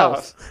play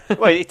himself?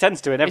 Well, he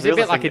tends to in every He's a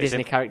bit other like thing a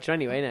Disney character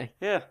anyway, isn't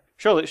he? Yeah.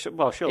 Surely.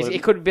 Surely.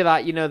 It could be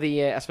like,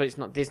 I suppose it's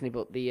not Disney,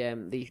 but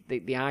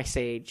the Ice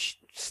Age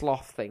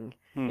sloth thing.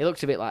 It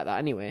looks a bit like that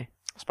anyway.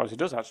 I suppose he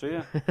does,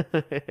 actually,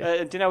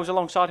 yeah. Do you know who's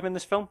alongside him in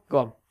this film?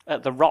 Go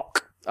on. The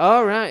Rock.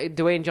 Oh, right.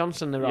 Dwayne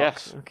Johnson, The Rock.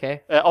 Yes.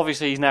 Okay.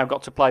 Obviously, he's now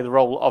got to play the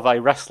role of a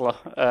wrestler.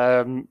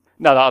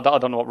 No, I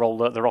don't know what role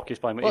The Rock is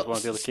playing, but he's one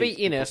of the other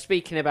keys.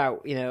 Speaking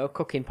about, a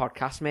cooking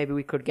podcast, maybe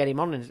we could get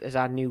him on as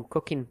our new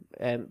cooking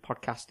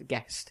podcast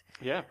guest.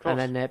 Yeah, of course.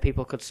 And then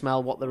people could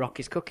smell what The Rock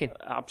is cooking.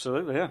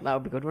 Absolutely, yeah. That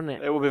would be good, wouldn't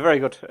it? It would be very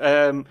good.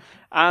 And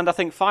I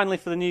think finally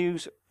for the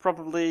news,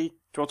 probably, do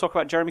you want to talk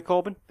about Jeremy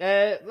Corbyn?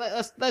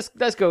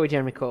 Let's go with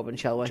Jeremy Corbyn,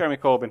 shall we? Jeremy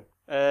Corbyn.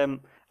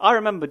 I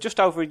remember just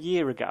over a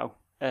year ago,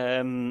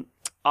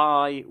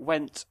 I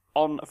went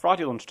on a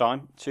Friday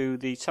lunchtime to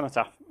the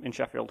Cenotaph in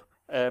Sheffield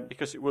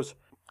because it was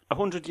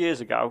 100 years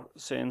ago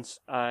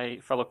since a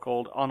fellow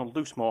called Arnold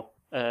Loosemore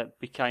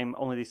became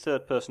only the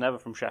third person ever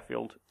from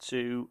Sheffield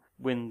to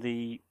win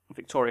the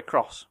Victoria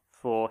Cross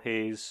for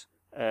his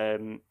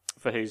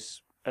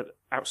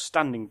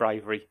outstanding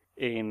bravery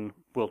in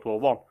World War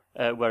One,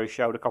 where he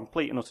showed a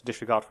complete and utter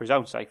disregard for his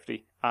own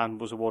safety and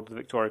was awarded the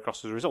Victoria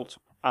Cross as a result.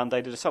 And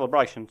they did a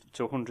celebration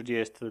to 100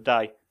 years to the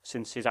day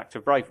since his act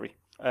of bravery.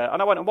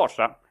 And I went and watched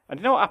that. And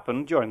you know what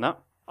happened during that?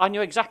 I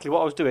knew exactly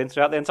what I was doing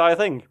throughout the entire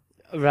thing.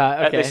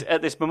 Right, okay.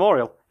 At this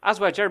memorial. As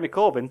where Jeremy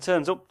Corbyn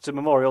turns up to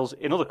memorials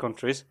in other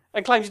countries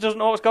and claims he doesn't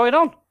know what's going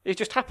on. He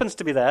just happens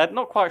to be there,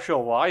 not quite sure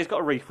why. He's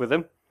got a wreath with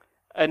him.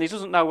 And he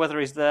doesn't know whether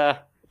he's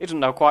there. He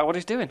doesn't know quite what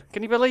he's doing.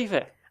 Can you believe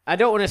it? I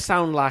don't want to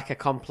sound like a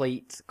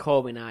complete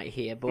Corbynite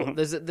here, but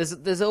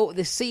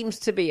there seems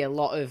to be a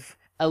lot of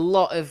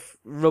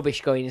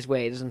rubbish going his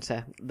way, doesn't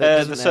there?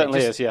 There certainly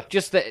is, yeah.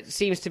 Just that it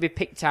seems to be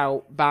picked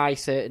out by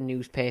certain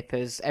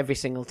newspapers every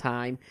single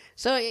time.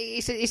 So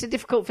it's a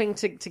difficult thing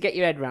to get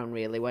your head around,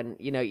 really, when,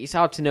 it's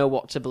hard to know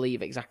what to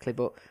believe exactly,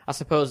 but I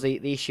suppose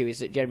the issue is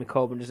that Jeremy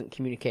Corbyn doesn't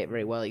communicate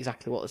very well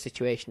exactly what the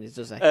situation is,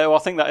 does he? Well, I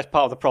think that is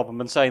part of the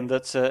problem, and saying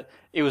that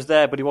he was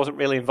there but he wasn't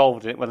really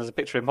involved in it when there's a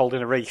picture of him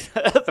holding a wreath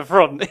at the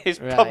front is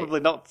probably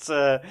not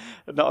a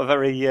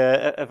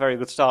very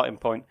good starting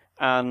point.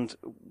 And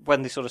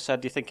when they sort of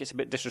said, do you think it's a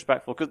bit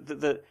disrespectful?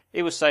 Because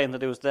he was saying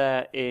that he was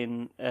there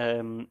in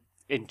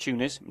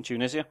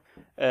Tunisia.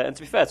 And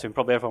to be fair to him,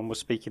 probably everyone was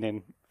speaking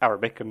in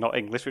Arabic and not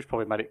English, which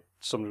probably made it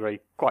to some degree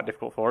quite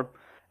difficult for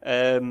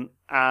him.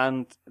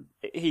 And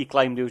he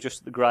claimed he was just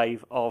at the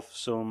grave of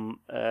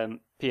some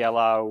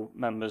PLO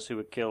members who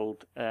were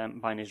killed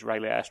by an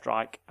Israeli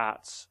airstrike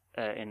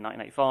in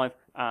 1985.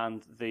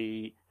 And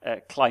the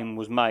claim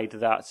was made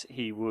that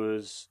he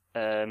was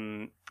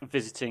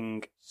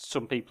visiting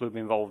some people who've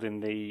been involved in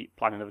the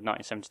planning of the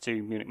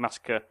 1972 Munich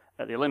massacre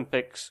at the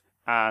Olympics,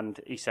 and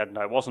he said,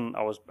 no, it wasn't,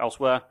 I was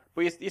elsewhere.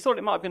 But you thought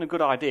it might have been a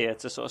good idea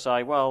to sort of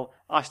say, well,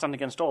 I stand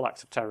against all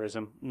acts of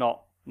terrorism,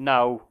 not,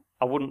 no,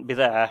 I wouldn't be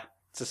there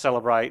to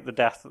celebrate the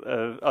death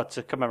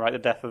to commemorate the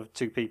death of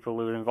two people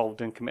who were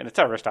involved in committing a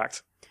terrorist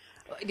act.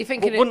 Do you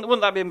think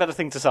wouldn't that be a better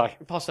thing to say?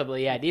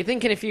 Possibly, yeah. Do you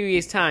think in a few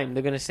years' time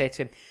they're going to say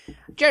to him,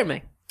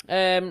 Jeremy,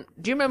 do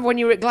you remember when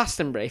you were at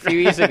Glastonbury a few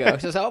years ago?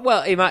 So,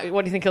 what do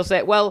you think he'll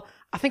say? Well,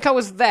 I think I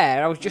was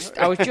there. I was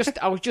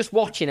just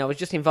watching. I was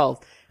just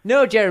involved.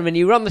 No, Jeremy,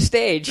 you were on the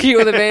stage. You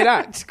were the main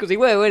act because he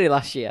weren't he,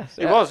 last year?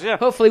 So he was, yeah.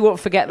 Hopefully, he won't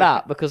forget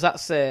that because that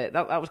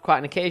was quite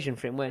an occasion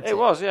for him, weren't it? It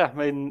was, yeah. I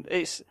mean,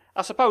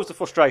 I suppose the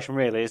frustration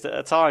really is that at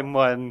a time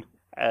when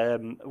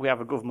we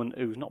have a government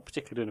who's not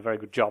particularly doing a very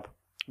good job,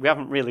 we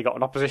haven't really got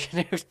an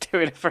opposition who's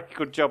doing a very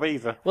good job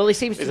either. Well, he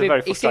seems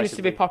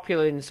to be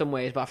popular in some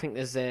ways, but I think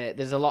there's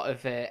a lot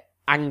of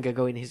anger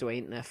going his way,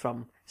 isn't there,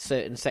 from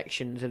certain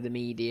sections of the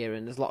media,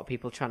 and there's a lot of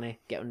people trying to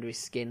get under his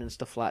skin and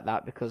stuff like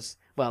that because,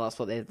 well, that's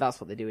what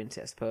they're doing to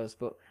it, I suppose.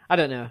 But I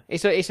don't know.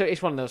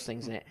 It's one of those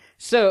things, isn't it?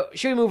 So,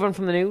 should we move on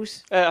from the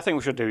news? I think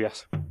we should do,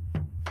 yes.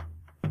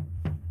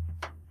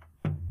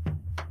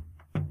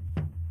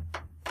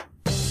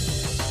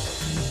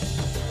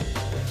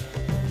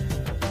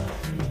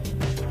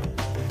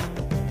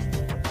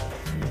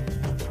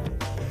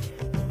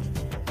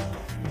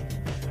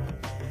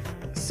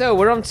 So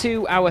we're on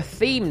to our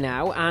theme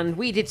now, and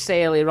we did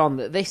say earlier on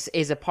that this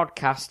is a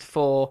podcast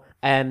for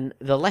the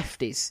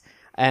lefties.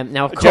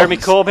 Now, of Jeremy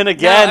course, Corbyn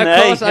again, now,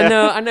 of course, eh?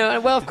 I know.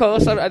 Well, of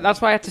course,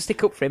 that's why I had to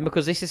stick up for him,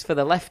 because this is for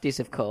the lefties,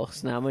 of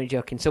course. No, I'm only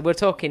joking. So we're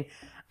talking.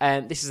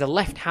 This is a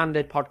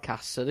left-handed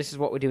podcast, so this is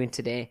what we're doing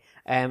today.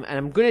 And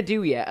I'm going to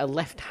do you a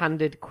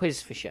left-handed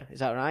quiz, Fisher. Is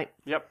that right?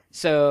 Yep.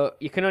 So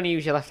you can only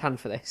use your left hand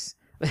for this.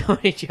 I'm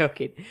only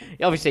joking.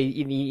 Obviously,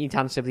 you need to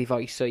answer with your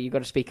voice, so you've got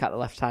to speak out the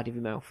left side of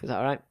your mouth. Is that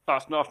all right?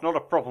 That's not a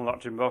problem,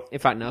 that, Jimbo. In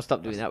fact, no,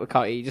 stop doing that. We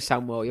can't. You just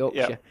sound more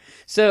Yorkshire. Yeah.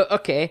 So,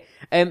 okay.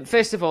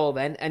 First of all,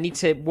 then, I need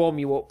to warm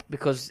you up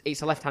because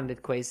it's a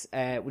left-handed quiz.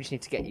 We just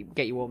need to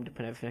get you warmed up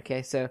and everything.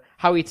 Okay. So,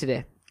 how are you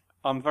today?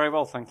 I'm very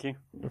well, thank you.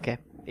 Okay.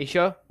 Are you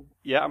sure?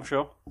 Yeah, I'm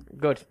sure.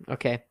 Good.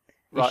 Okay.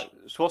 Right,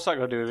 so what's that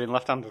going to do with being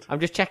left-handed?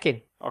 I'm just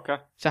checking. Okay.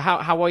 So,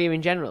 how are you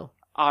in general?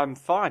 I'm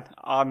fine.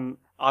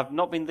 I've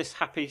not been this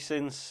happy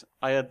since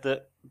I heard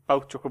that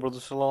both Chuckle Brothers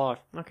are still alive.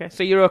 Okay.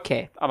 So you're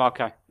okay. I'm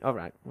okay. All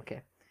right.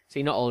 Okay. So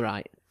you're not all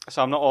right.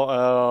 So I'm not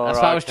all That's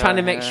right, why I was trying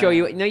to make sure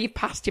you. No, you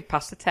passed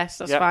the test.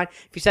 That's Yep. fine.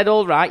 If you said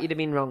all right, you'd have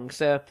been wrong.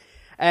 So,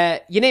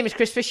 your name is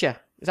Chris Fisher.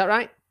 Is that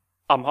right?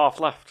 I'm half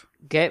left.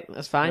 Okay,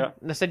 that's fine. Yeah.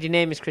 And I said your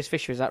name is Chris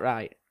Fisher. Is that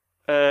right?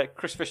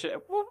 Chris Fisher.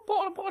 What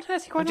on earth are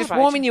you going I'm just on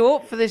about? warming you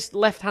up for this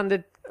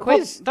left-handed Well,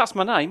 quiz. that's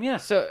my name, yeah.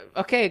 So,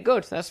 okay,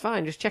 good. That's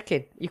fine. Just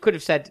checking. You could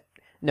have said,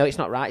 no, it's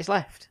not right. It's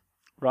left.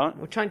 Right.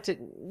 We're trying to.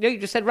 No, you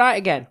just said right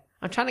again.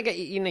 I'm trying to get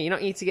you. You know, you're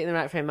not need to get in the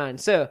right frame of mind.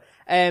 So,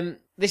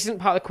 this isn't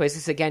part of the quiz.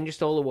 This is again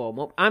just all a warm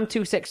up. I'm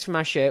too sexy for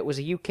my shirt was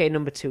a UK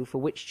number 2 for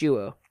which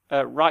duo?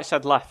 Right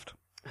said left.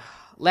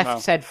 Left No.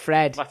 said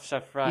Fred. Left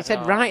said Fred. You said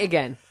Oh. right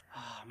again.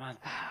 Oh, man.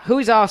 Who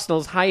is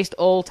Arsenal's highest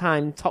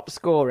all-time top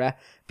scorer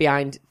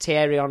behind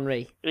Thierry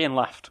Henry? Ian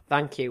left.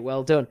 Thank you.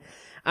 Well done.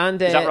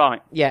 And Is that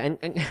right? Yeah.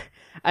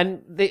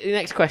 And the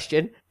next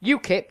question: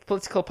 UKIP,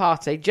 political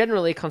party,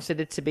 generally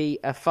considered to be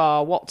a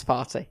far what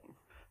party?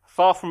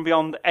 Far from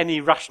beyond any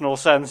rational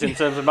sense in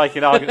terms of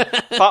making arguments.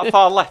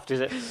 Far left,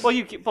 is it? Well,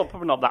 well,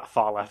 probably not that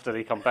far left, are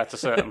they, compared to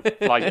certain,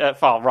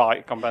 far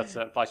right compared to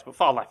certain places, but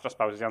far left, I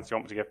suppose, is the answer you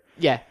want me to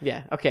give.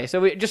 Yeah. Okay,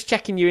 so we're just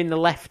checking you in the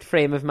left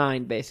frame of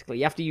mind, basically.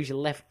 You have to use your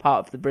left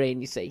part of the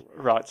brain, you see,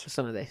 Right. for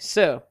some of this.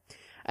 So,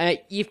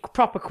 your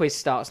proper quiz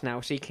starts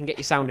now, so you can get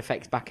your sound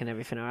effects back and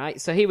everything, all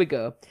right? So here we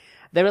go.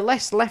 There are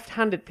less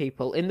left-handed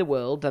people in the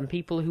world than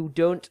people who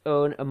don't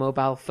own a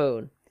mobile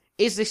phone.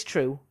 Is this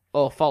true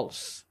or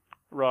false?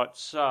 Right,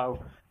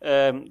 so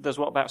there's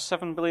about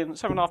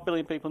 7.5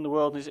 billion people in the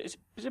world. Is it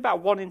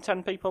about 1 in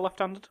 10 people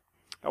left-handed,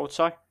 I would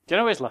say? Do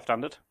you know who's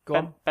left-handed? Go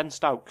on. Ben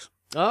Stokes.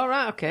 All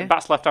right, okay.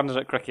 Bats left-handed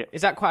at cricket.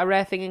 Is that quite a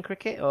rare thing in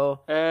cricket,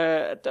 or...?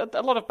 A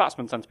lot of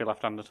batsmen tend to be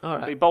left-handed. All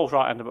right. He bowls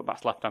right-handed, but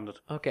bats left-handed.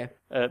 Okay.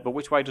 But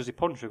which way does he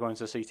punch according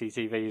to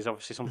CCTV is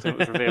obviously something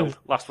that was revealed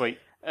last week.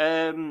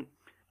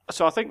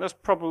 So I think there's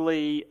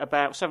probably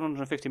about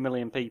 750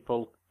 million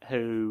people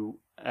who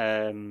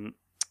are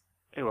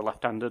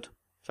left-handed.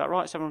 Is that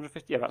right?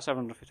 750? Yeah, about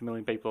 750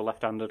 million people are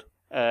left-handed.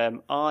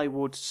 I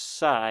would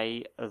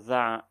say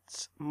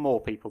that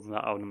more people than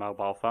that own a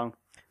mobile phone.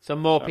 So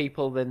more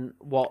people than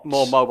what?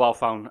 More mobile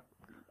phone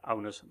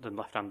owners than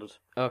left-handed.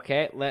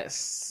 Okay, let's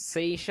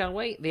see, shall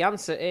we? The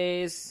answer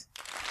is...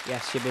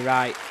 Yes, you'll be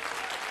right.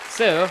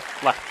 So...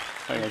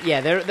 Left. Okay.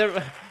 Yeah, there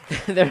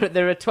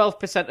are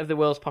 12% of the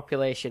world's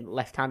population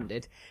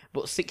left-handed,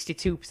 but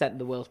 62% of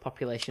the world's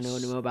population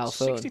own a mobile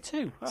phone.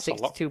 62? That's a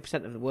lot.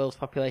 62% of the world's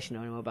population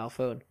own a mobile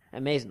phone.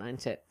 Amazing,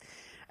 isn't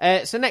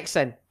it? So next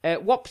then,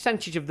 what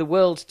percentage of the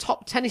world's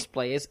top tennis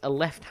players are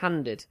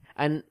left-handed?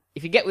 And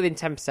if you get within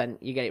 10%,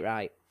 you get it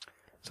right.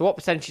 So what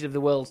percentage of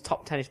the world's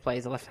top tennis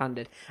players are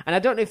left-handed? And I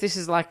don't know if this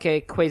is like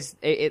a quiz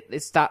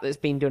that's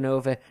been done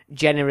over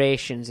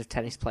generations of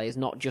tennis players,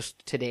 not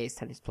just today's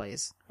tennis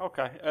players.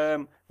 Okay.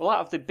 Well, out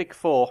of the big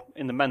four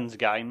in the men's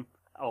game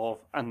of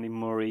Andy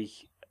Murray,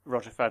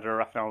 Roger Federer,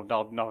 Rafael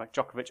Nadal, Novak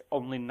Djokovic,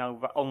 only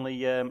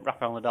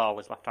Rafael Nadal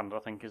is left-handed, I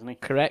think, isn't he?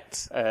 Correct.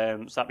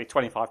 So that'd be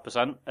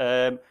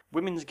 25%.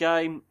 Women's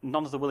game,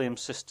 none of the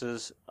Williams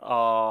sisters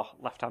are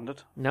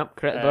left-handed. Nope,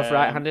 correct. Both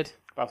right-handed.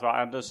 Both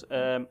right-handers.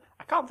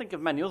 I can't think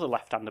of many other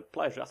left-handed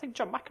players. I think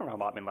John McEnroe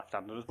might have been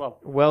left-handed as well.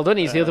 Well done.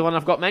 He's the other one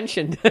I've got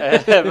mentioned.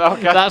 Okay.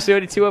 That's the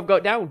only two I've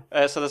got down.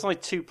 So there's only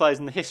 2 players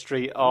in the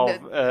history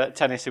of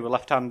tennis who were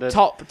left-handed.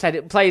 Top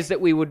players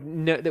that we would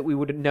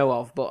know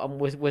of, but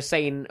we're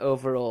saying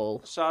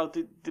overall. So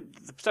the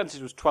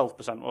percentage was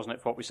 12%, wasn't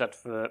it, for what we said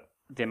for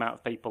the amount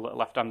of people that are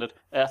left-handed?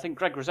 I think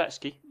Greg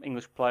Rosetsky,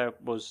 English player,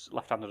 was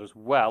left-handed as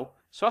well.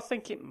 So I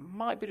think it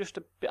might be just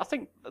a bit. I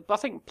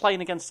think playing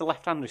against the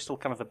left-hander is still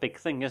kind of a big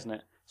thing, isn't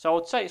it? So I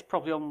would say it's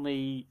probably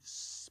only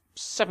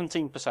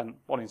 17%,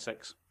 1 in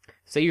 6.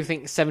 So you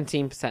think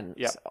 17%?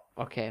 Yeah.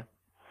 Okay.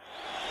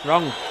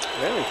 Wrong.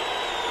 Really?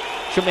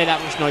 Shouldn't make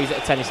that much noise at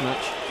a tennis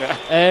match.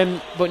 Yeah.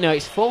 But no,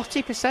 it's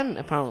 40%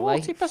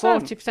 apparently. 40%?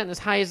 40% as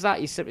high as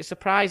that. It's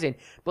surprising.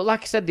 But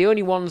like I said, the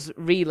only ones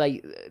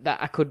really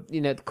that I could,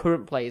 the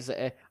current players that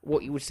are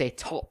what you would say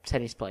top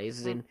tennis players.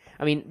 As in,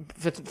 I mean,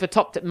 for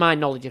top, my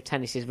knowledge of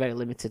tennis is very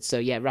limited. So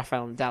yeah,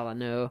 Rafael Nadal, I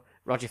know.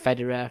 Roger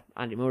Federer,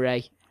 Andy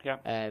Murray.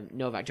 Yeah.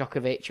 Novak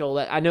Djokovic, all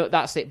that. I know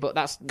that's it, but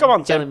that's Go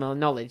on, generally my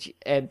knowledge.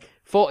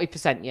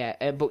 40%,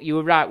 yeah. But you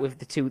were right with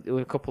there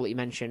were a couple that you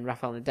mentioned,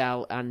 Rafael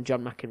Nadal and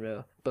John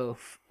McEnroe,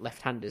 both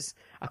left-handers.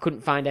 I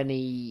couldn't find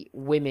any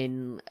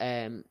women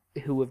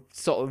who have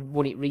sort of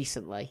won it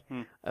recently,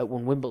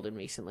 won Wimbledon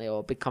recently,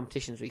 or big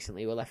competitions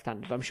recently, who were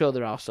left-handed. But I'm sure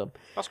there are some.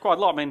 That's quite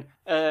a lot.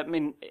 I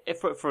mean, if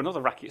for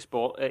another racket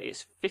sport,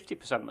 it's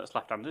 50% that's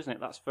left-handed, isn't it?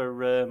 That's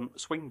for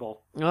swing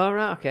ball. Oh,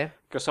 right, okay.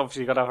 Because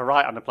obviously you've got to have a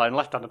right-handed player and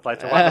left-handed player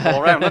to whack the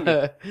ball around,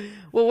 haven't you?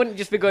 Well, wouldn't it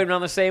just be going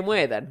around the same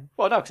way then?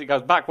 Well, no, because it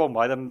goes back one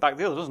way, then back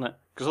the other, doesn't it?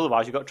 Because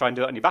otherwise you've got to try and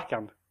do it on your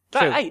backhand.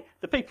 True. Hey,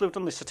 the people who've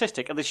done this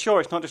statistic, are they sure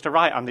it's not just a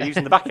right-hander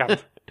using the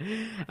backhand?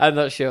 I'm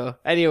not sure.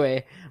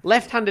 Anyway,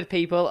 left-handed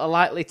people are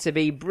likely to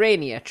be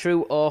brainier,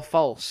 true or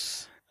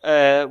false?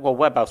 Well,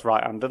 we're both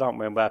right-handed, aren't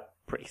we? And we're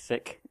pretty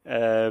thick.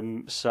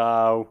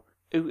 So,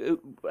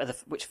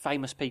 which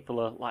famous people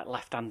are like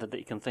left-handed that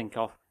you can think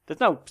of? There's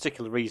no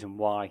particular reason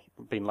why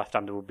being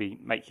left-handed would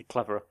make you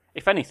cleverer.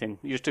 If anything,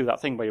 you just do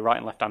that thing where you're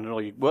writing left-handed and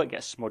all your work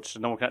gets smudged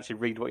so no one can actually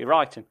read what you're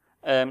writing.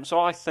 So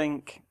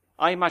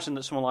I imagine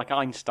that someone like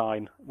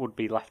Einstein would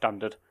be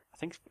left-handed. I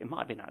think it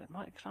might be now.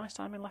 Can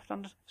Einstein be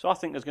left-handed? So I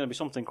think there's going to be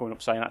something coming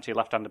up saying actually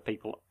left-handed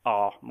people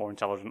are more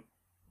intelligent.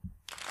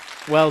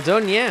 Well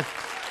done, yeah.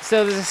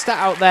 So there's a stat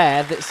out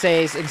there that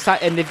says, and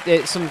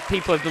some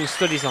people have done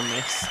studies on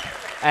this,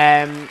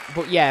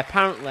 but yeah,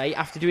 apparently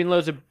after doing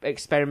loads of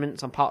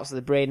experiments on parts of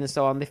the brain and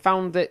so on, they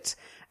found that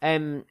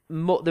there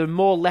are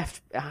more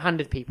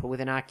left-handed people with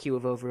an IQ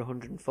of over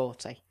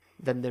 140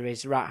 than there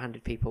is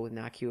right-handed people with an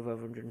IQ of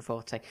over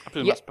 140. I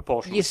presume that's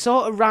proportional. You're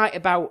sort of right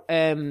about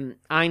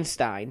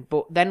Einstein,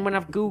 but then when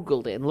I've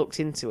Googled it and looked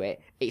into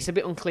it, it's a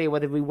bit unclear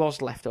whether he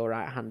was left or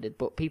right-handed,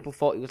 but people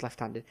thought he was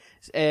left-handed.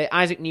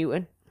 Isaac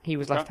Newton, he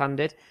was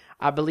left-handed.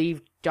 I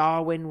believe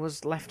Darwin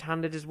was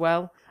left-handed as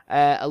well.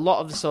 A lot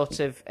of the sort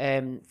of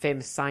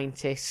famous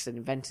scientists and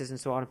inventors and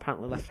so on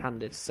apparently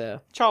left-handed.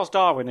 So Charles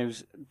Darwin,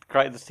 who's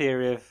created the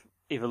theory of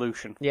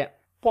evolution. Yeah.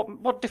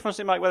 What difference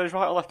does it make whether he's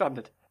right or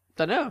left-handed?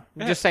 Don't know.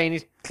 I'm just saying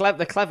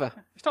they're clever.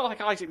 It's not like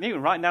Isaac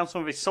Newton writing down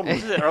some of his sums,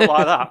 is it? Or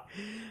like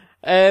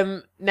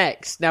that.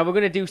 Next, now we're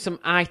going to do some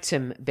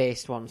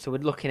item-based ones. So we're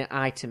looking at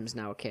items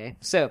now, okay?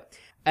 So,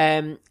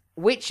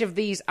 which of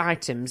these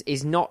items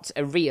is not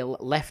a real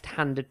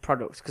left-handed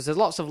product? Because there's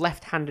lots of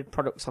left-handed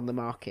products on the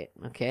market,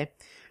 okay?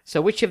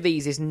 So which of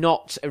these is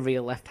not a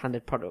real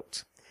left-handed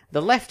product?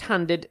 The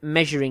left-handed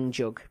measuring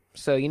jug.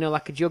 So, you know,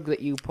 like a jug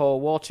that you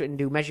pour water and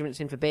do measurements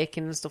in for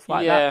baking and stuff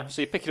like that? Yeah,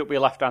 so you pick it up with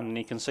your left hand and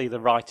you can see the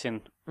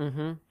writing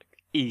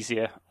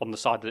easier on the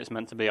side that it's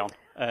meant to be on.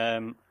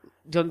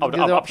 Do the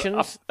other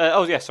options?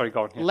 Sorry,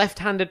 go on. Yeah.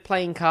 Left-handed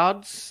playing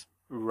cards.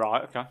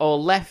 Right, okay. Or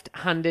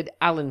left-handed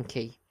Allen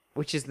key,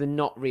 which is the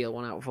not real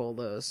one out of all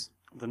those.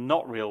 The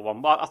not real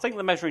one. Well, I think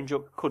the measuring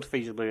jug could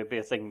feasibly be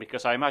a thing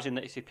because I imagine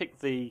that if you pick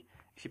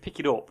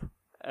it up,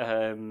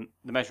 the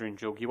measuring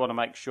jug, you want to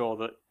make sure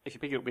that if you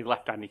pick it up with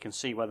left hand, you can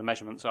see where the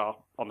measurements are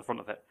on the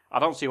front of it. I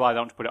don't see why they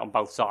don't put it on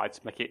both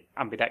sides, make it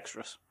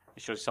ambidextrous.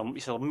 You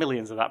sell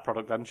millions of that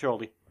product then,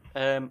 surely.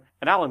 An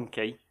Allen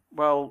key,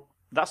 well,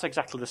 that's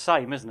exactly the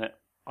same, isn't it?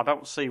 I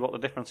don't see what the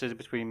difference is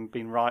between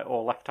being right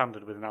or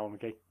left-handed with an Allen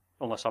key,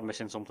 unless I'm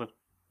missing something.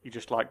 You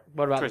just like...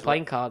 What about the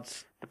playing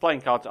cards? The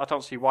playing cards, I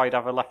don't see why you'd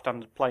have a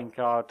left-handed playing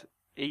card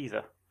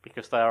either,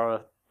 because they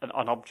are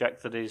an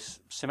object that is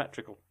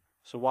symmetrical.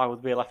 So why would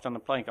there be a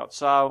left-handed playing card?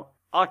 So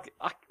I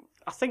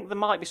think there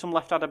might be some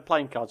left-handed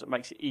playing cards that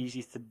makes it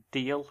easy to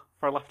deal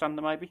for a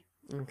left-hander, maybe.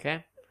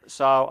 Okay.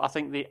 So I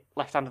think the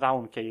left-handed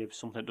Allen key is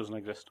something that doesn't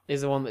exist.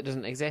 Is the one that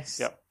doesn't exist?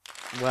 Yep.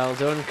 Well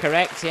done,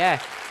 correct,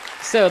 yeah.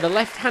 So the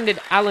left-handed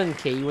Allen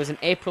key was an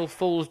April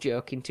Fool's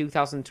joke in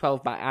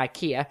 2012 by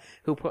IKEA,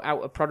 who put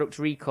out a product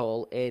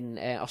recall in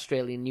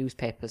Australian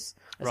newspapers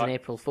as an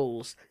April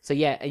Fool's. So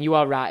yeah, and you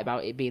are right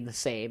about it being the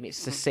same.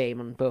 It's the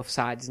same on both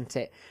sides, isn't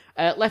it?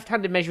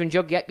 Left-handed measuring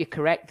jug, yep, you're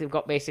correct. They've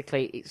got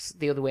basically, it's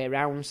the other way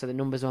around, so the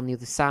numbers are on the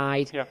other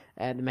side,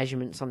 the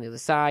measurements on the other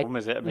side.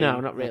 Is it?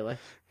 No, not really.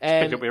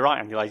 Just pick up your right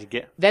hand, you lazy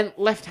git. Then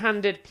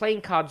left-handed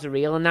playing cards are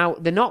real, and now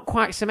they're not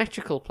quite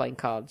symmetrical playing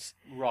cards.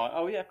 Right,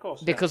 oh yeah, of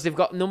course. Because they've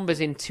got numbers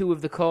in two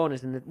of the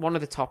corners, and one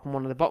of the top and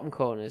one of the bottom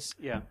corners.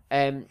 Yeah.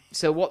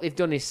 So what they've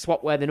done is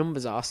swap where the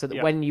numbers are, so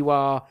that when you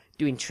are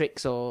doing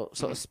tricks or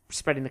sort of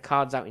spreading the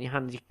cards out in your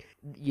hand,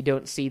 you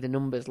don't see the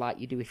numbers like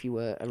you do if you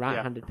were a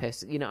right-handed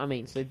person. You know what I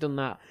mean? So they've done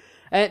that.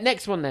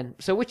 Next one then.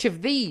 So which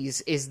of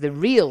these is the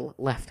real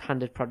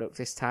left-handed product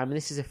this time? And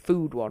this is a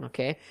food one,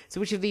 okay?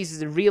 So which of these is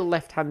the real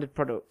left-handed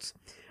product?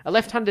 A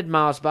left-handed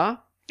Mars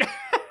bar.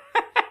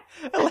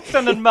 A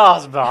left-handed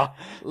Mars bar.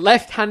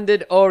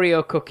 Left-handed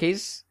Oreo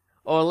cookies.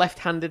 Or a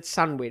left-handed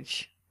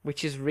sandwich.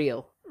 Which is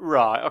real?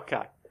 Right,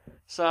 okay.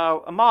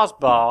 So a Mars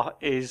bar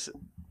is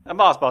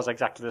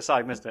exactly the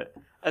same, isn't it?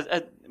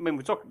 I mean,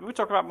 we talked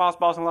about Mars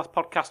bars in the last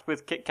podcast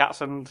with Kit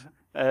Kats and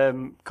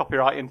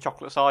copyrighting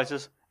chocolate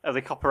sizes. Have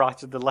they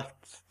copyrighted the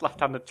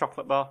left-handed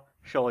chocolate bar?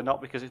 Surely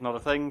not, because it's not a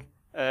thing.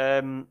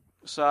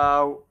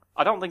 So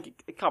I don't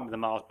think it can't be the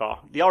Mars bar.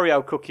 The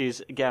Oreo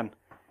cookies, again,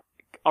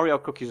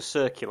 Oreo cookies are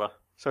circular,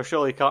 so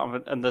surely you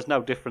can't. And there's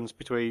no difference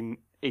between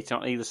eating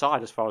on either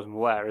side, as far as I'm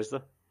aware, is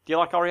there? Do you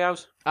like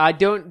Oreos? I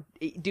don't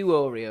do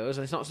Oreos,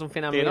 and it's not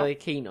something I'm Do you really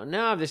keen on.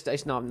 No,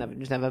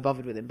 I've never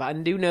bothered with them. But I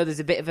do know there's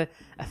a bit of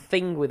a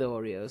thing with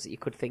Oreos that you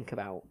could think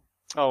about.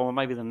 Oh, well,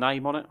 maybe the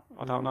name on it.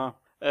 I don't know.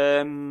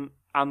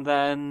 And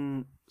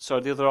then, so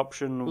the other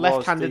option was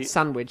Left-handed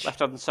sandwich.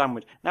 Left-handed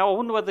sandwich. Now, I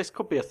wonder whether this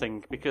could be a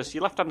thing, because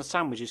your left-handed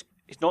sandwich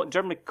it's not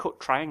generally cut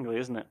triangularly,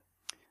 isn't it?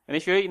 And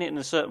if you're eating it in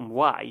a certain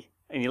way,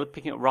 and you're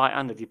picking it up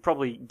right-handed, you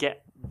probably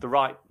get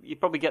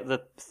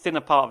the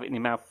thinner part of it in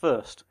your mouth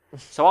first.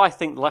 So I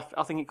think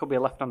it could be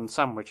a left-handed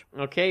sandwich.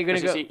 Okay, you're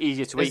going to go... It's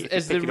easier to eat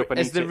if you pick it up and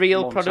eat it as the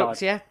real one product,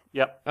 side. yeah?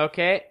 Yep.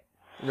 Okay.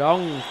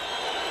 Wrong.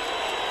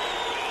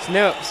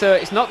 So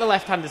it's not the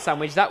left-handed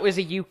sandwich. That was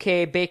a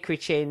UK bakery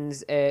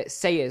chain's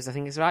Sayers, I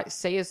think it's right.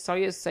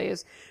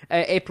 Sayers.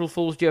 April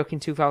Fool's joke in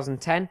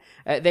 2010.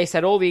 They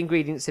said all the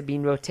ingredients had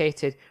been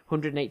rotated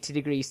 180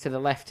 degrees to the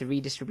left to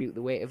redistribute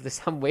the weight of the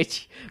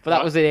sandwich. But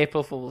that was an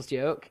April Fool's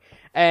joke.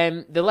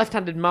 The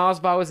left-handed Mars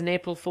bar was an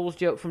April Fool's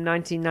joke from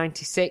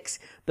 1996.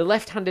 The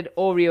left-handed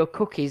Oreo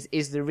cookies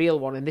is the real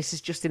one, and this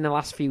is just in the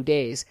last few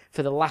days.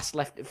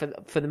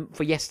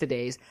 For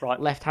yesterday's, right.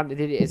 Left-handed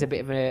did it as a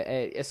bit of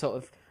a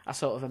sort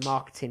of a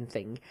marketing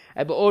thing.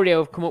 But Oreo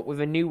have come up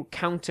with a new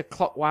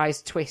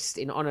counterclockwise twist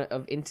in honour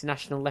of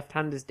International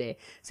Left-Handers Day.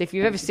 So if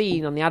you've ever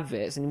seen on the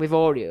adverts, and with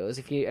Oreos,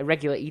 if you're a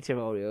regular eater of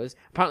Oreos,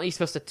 apparently you're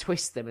supposed to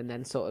twist them and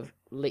then sort of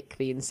lick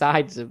the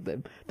insides of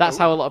them. That's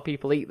how a lot of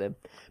people eat them.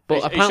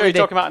 But Are you sure you're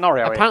talking about an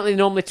Oreo? Apparently they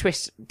normally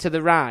twist to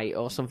the right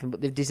or something, but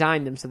they've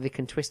designed them so they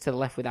can twist to the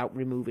left without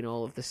removing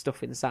all of the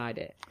stuff inside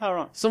it. Oh,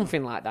 right.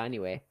 Something like that,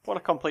 anyway. What a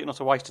complete and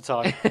utter waste of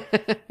time.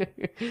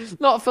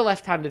 Not for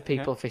left-handed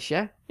people,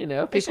 Fisher. You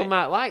know, people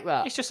might like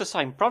that. It's just the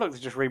same product, they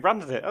just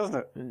rebranded it, hasn't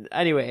it?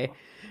 Anyway,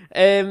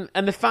 and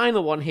the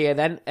final one here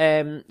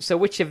then. So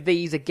which of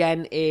these,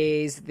 again,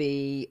 is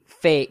the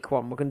fake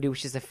one? We're going to do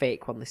which is the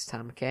fake one this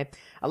time, okay?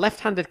 A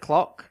left-handed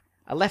clock,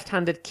 a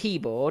left-handed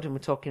keyboard, and we're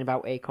talking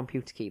about a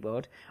computer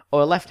keyboard,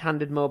 or a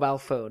left-handed mobile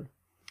phone.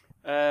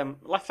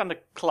 Left-handed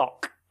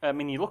clock. I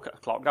mean, you look at a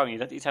clock, don't you?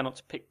 You tend not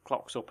to pick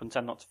clocks up and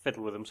tend not to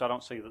fiddle with them, so I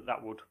don't see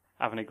that would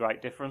have any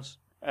great difference.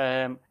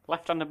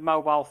 Left-handed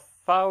mobile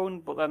phone,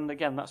 but then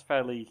again,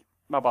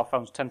 mobile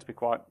phones tend to be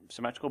quite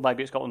symmetrical.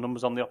 Maybe it's got the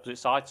numbers on the opposite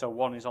side, so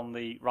one is on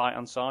the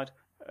right-hand side,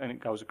 and it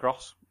goes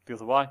across the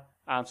other way.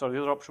 And so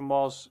the other option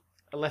was...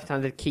 a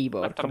left-handed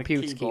keyboard,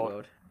 computer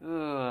keyboard.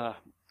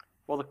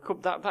 Well,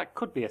 that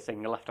could be a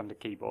thing, a left-handed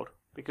keyboard,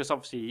 because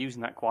obviously you're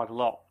using that quite a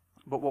lot.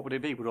 But what would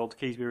it be? Would all the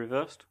keys be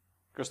reversed?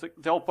 Because the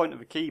whole point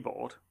of a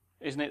keyboard,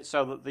 isn't it,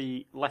 so that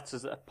the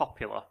letters that are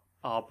popular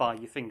are by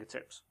your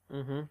fingertips?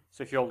 Mm-hmm.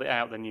 So if you hold it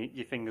out, then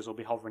your fingers will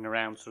be hovering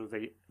around sort of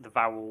the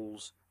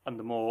vowels, and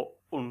the more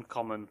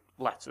uncommon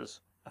letters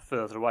are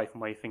further away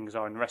from where your fingers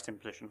are in the resting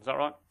position. Is that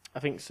right? I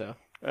think so.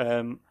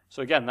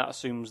 So again, that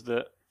assumes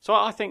that... So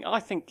I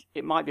think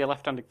it might be a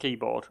left-handed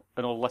keyboard,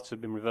 and all the letters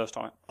have been reversed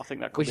on it. I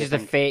think that could be the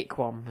fake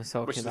one we're talking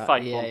about. Which is the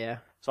fake one. Yeah.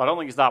 So I don't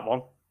think it's that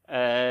one.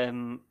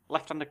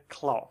 Left-handed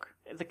clock.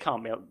 There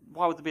can't be.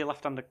 Why would there be a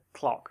left-handed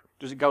clock?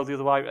 Does it go the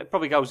other way? It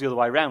probably goes the other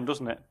way around,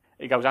 doesn't it?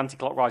 It goes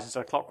anti-clockwise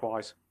instead of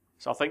clockwise.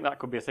 So I think that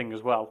could be a thing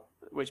as well,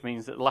 which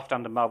means that the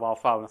left-handed mobile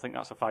phone, I think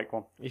that's a fake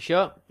one. You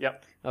sure?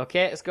 Yep.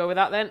 Okay, let's go with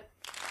that then.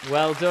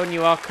 Well done,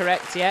 you are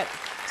correct, yeah.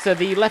 So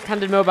the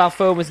left-handed mobile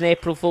phone was an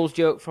April Fool's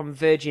joke from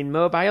Virgin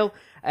Mobile.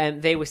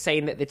 They were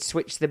saying that they'd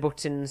switch the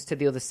buttons to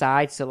the other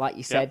side. So like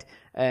you said,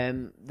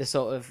 they're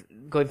sort of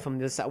going from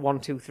the 1,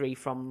 2, 3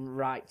 from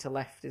right to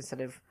left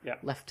instead of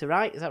left to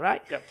right. Is that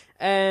right?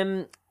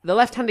 Yep. The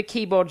left-handed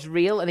keyboard's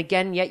real. And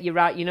again, you're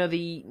right. You know,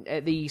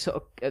 the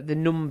sort of the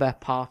number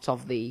part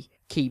of the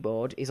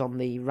keyboard is on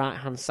the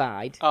right-hand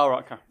side. Oh,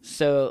 right, okay.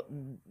 So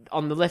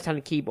on the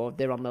left-handed keyboard,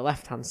 they're on the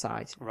left-hand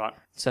side. Right.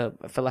 So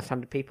for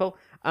left-handed people.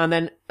 And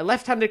then a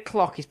left-handed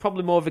clock is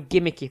probably more of a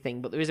gimmicky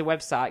thing, but there is a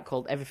website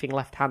called Everything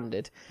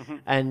Left-Handed,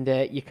 and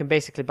you can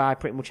basically buy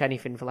pretty much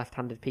anything for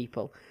left-handed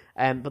people.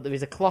 But there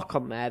is a clock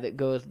on there that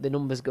the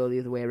numbers go the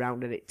other way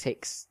around, and it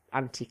ticks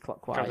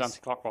anti-clockwise. Goes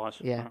anti-clockwise.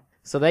 Yeah. Right.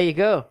 So there you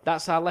go.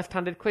 That's our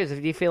left-handed quiz. Do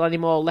you feel any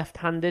more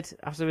left-handed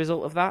as a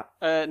result of that?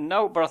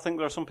 No, but I think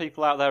there are some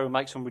people out there who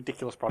make some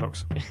ridiculous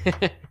products.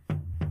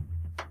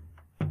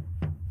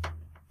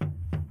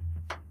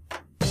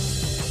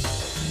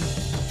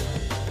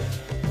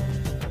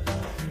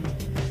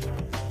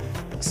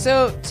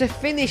 So, to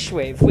finish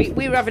with, we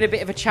were having a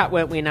bit of a chat,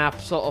 weren't we, in our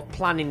sort of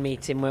planning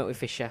meeting, weren't we,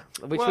 Fisher?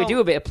 We do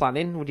a bit of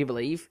planning, would you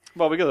believe?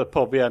 Well, we go to the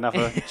pub, and have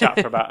a chat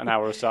for about an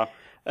hour or so.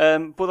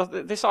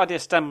 But this idea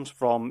stems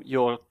from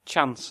your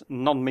chance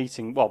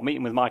meeting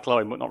with Michael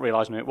Owen, but not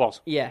realising who it was.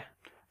 Yeah.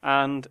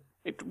 And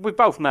we've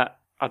both met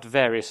at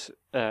various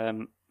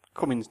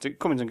comings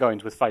and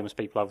goings with famous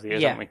people over the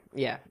years, haven't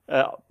we? Yeah.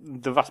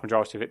 The vast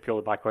majority of it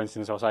purely by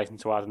coincidence, I was hating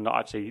to add, and not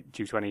actually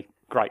due to any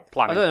great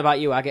planning. I don't know about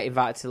you, I get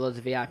invited to loads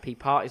of VIP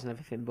parties and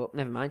everything, but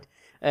never mind.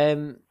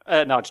 No,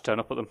 I just turn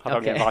up at them. I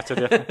don't get invited.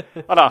 I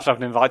don't have to have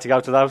an invite to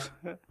go to those.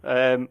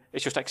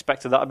 It's just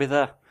expected that I'd be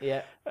there.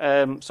 Yeah.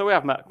 So we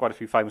have met quite a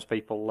few famous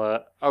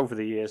people over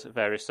the years at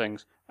various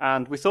things,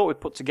 and we thought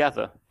we'd put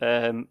together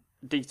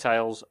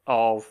details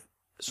of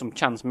some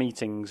chance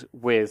meetings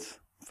with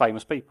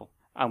famous people.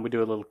 And we do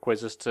a little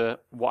quiz as to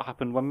what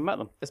happened when we met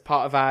them. As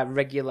part of our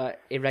irregular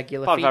Part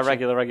feature. of our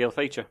regular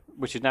feature,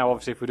 which is now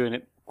obviously if we're doing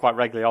it quite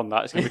regularly on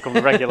that, it's going to become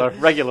a regular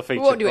feature.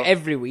 We won't do it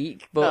every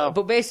week, but No.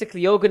 but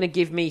basically you're going to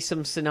give me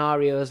some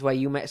scenarios where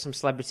you met some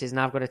celebrities and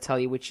I've got to tell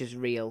you which is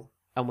real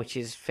and which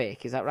is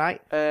fake. Is that right?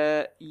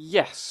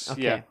 Yes.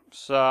 Okay. Yeah.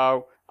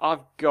 So I've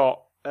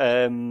got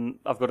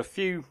a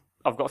few.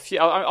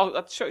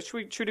 Should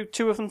we do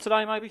 2 of them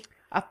today, maybe?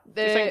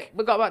 think?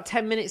 We've got about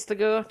 10 minutes to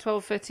go,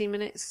 12, 13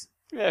 minutes.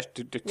 Yeah,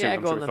 do 2 Yeah,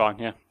 of go them on should be then. fine.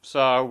 Yeah.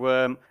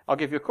 So I'll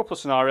give you a couple of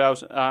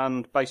scenarios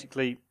and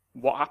basically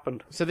what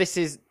happened. So this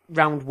is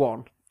round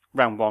 1.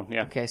 Round 1.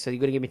 Yeah. Okay, so you're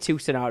going to give me 2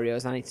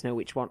 scenarios. I need to know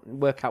which one,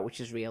 work out which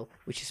is real,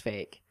 which is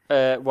fake.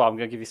 Well, I'm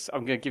going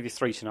to give you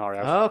 3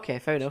 scenarios. Oh, okay,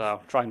 fair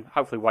enough. So try and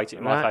hopefully weight it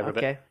in my Right, favour a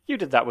bit. okay. You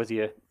did that with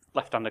your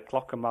left-handed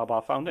clock and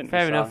mobile phone, didn't you?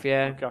 Fair So, enough,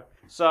 yeah. Okay.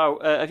 So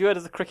have you heard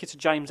of the cricketer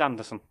James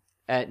Anderson?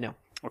 No.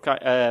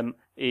 Okay.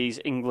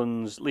 He's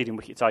England's leading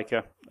wicket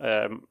taker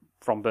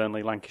from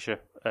Burnley, Lancashire.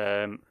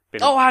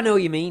 Oh, I know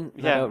what you mean.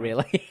 Yeah. I don't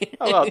really.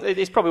 Oh, well,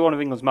 he's probably one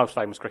of England's most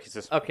famous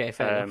cricketers. Okay,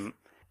 fair enough.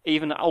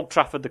 Even at Old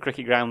Trafford, the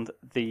cricket ground,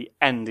 the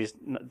end is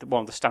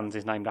one of the stands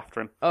is named after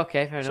him.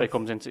 Okay, fair So he enough.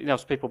 comes into,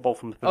 so people bowl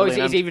from the Oh,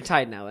 pavilion. is he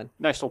retired now then?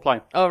 No, he's still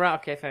playing. Oh, right,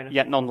 okay, fair enough.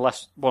 Yet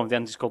nonetheless, one of the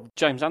ends is called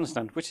James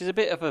Anderson, which is a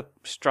bit of a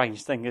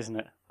strange thing, isn't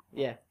it?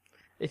 Yeah,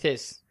 it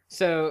is.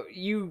 So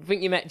you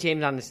think you met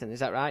James Anderson, is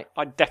that right?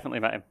 I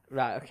definitely met him.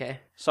 Right, okay.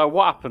 So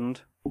what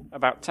happened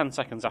about 10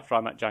 seconds after I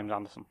met James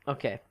Anderson?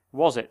 Okay.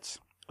 Was it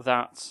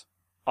that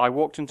I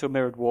walked into a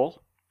mirrored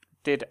wall?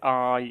 Did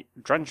I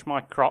drench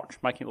my crotch,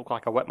 making it look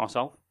like I wet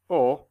myself?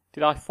 Or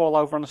did I fall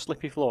over on a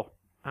slippy floor?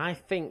 I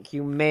think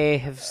you may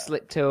have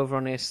slipped over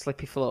on a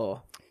slippy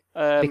floor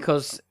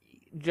because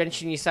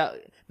drenching yourself,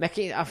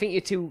 making. I think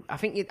you're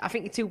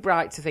too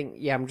bright to think.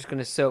 Yeah, I'm just going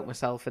to soak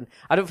myself, and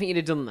I don't think you'd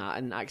have done that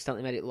and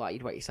accidentally made it look like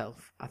you'd wet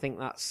yourself. I think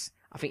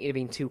you'd have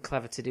been too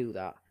clever to do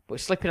that. But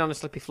slipping on a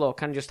slippy floor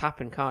can just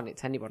happen, can't it,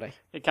 to anybody?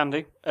 It can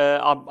do.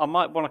 I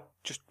might want to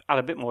just add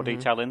a bit more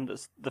detail in.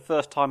 The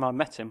first time I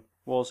met him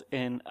was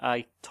in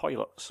a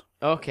toilet.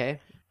 Okay.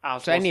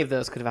 As So was any of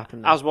those could have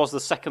happened. Then. As was the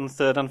second,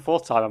 third, and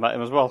fourth time I met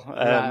him as well.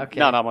 Right, okay.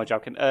 No, I'm not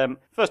joking.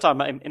 First time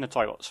I met him in a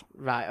toilet.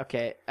 Right.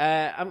 Okay.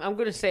 I'm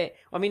going to say.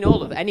 I mean,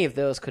 any of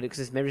those could, because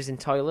there's mirrors in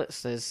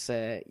toilets. There's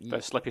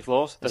There's slippy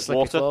floors. There's slippy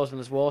water. floors and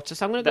there's water.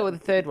 So I'm going to go with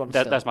the third one.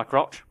 Still. There's my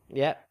crotch.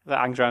 Yeah. That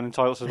hangs around in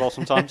toilets as well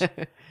sometimes.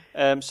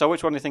 So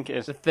which one do you think it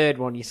is? The third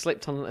one. You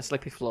slipped on a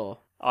slippy floor.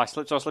 I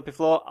slipped on a slippy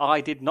floor.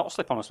 I did not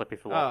slip on a slippy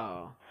floor.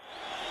 Oh.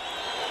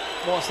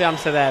 What's the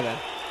answer there then?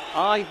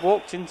 I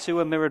walked into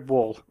a mirrored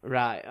wall.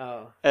 Right.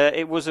 Oh.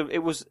 It was a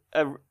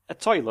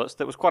toilet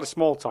that was quite a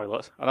small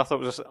toilet, and I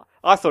thought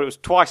it was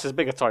twice as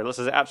big a toilet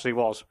as it actually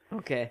was.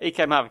 Okay. He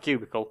came out of a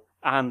cubicle,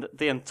 and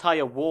the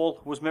entire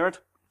wall was mirrored.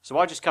 So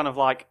I just kind of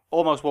like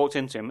almost walked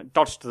into him,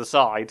 dodged to the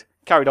side,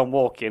 carried on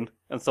walking,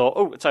 and thought,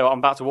 "Oh, I tell you what, I'm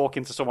about to walk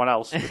into someone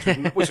else,"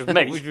 which was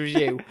me. Which was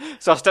you.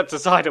 So I stepped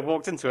aside and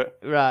walked into it,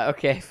 Right.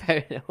 Okay.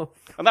 Fair enough.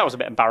 and that was a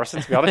bit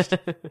embarrassing to be honest.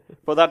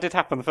 But that did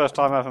happen the first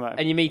time I ever met him.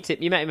 And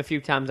you met him a few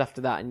times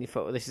after that, and you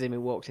thought, well, "This is him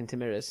who walked into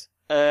mirrors."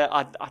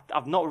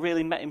 I've not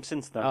really met him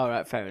since then. Oh,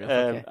 right. Fair enough.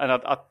 Okay. And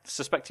I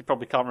suspect he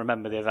probably can't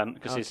remember the event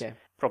because he's Okay.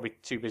 probably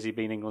too busy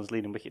being England's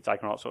leading wicket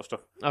taker and all that sort of stuff.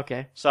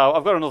 Okay. So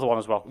I've got another one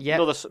as well. Yep.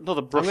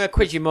 Another I'm brush. going to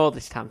quiz you more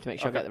this time to make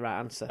sure Okay. I get the right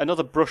answer.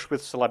 Another brush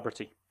with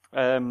celebrity.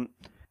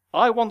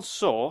 I once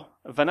saw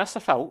Vanessa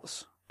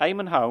Feltz,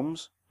 Eamon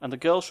Holmes, and the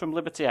girls from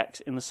Liberty X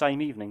in the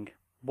same evening.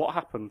 What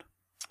happened?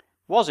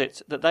 Was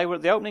it that they were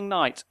at the opening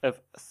night of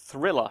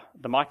Thriller,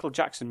 the Michael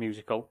Jackson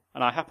musical,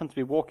 and I happened to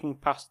be walking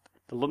past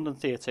the London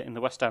Theatre in the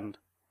West End?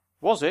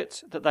 Was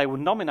it that they were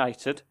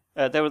nominated?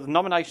 They were at the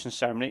nomination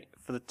ceremony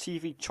for the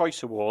TV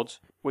Choice Awards,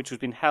 which was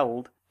being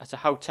held at a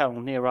hotel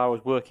near where I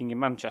was working in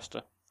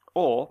Manchester?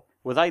 Or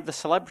were they the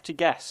celebrity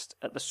guest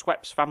at the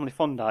Sweps Family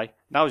Fun Day?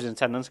 And I was in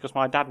attendance because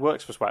my dad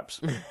works for Sweps.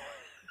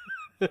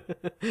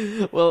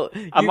 Well,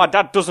 And my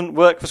dad doesn't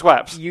work for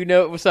Sweps.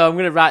 so I'm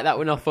going to write that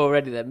one off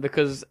already then,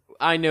 because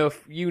I know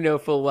you know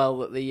full well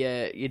that the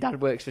your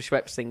dad works for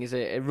Schweppes thing is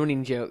a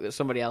running joke that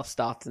somebody else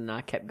started and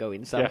I kept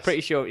going. So I'm Yes.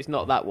 pretty sure it's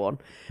not that one.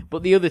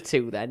 But the other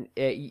two then,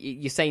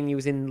 you're saying you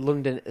was in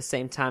London at the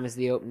same time as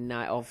the opening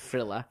night of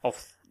Thriller,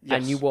 Yes.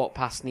 and you walked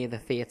past near the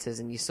theatres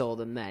and you saw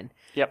them then.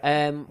 Yep.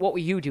 What were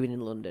you doing in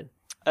London?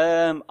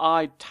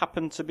 I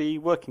happened to be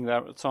working there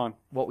at the time.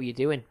 What were you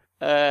doing?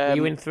 Were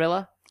you in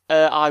Thriller?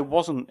 I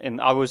wasn't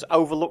in. I was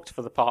overlooked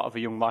for the part of a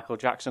young Michael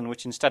Jackson,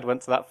 which instead went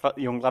to that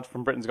young lad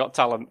from Britain's Got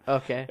Talent,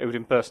 Okay. who had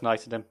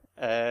impersonated him.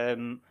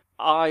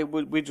 We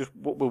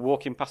were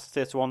walking past the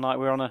theatre one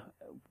night.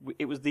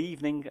 It was the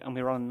evening, and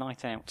we were on a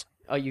night out.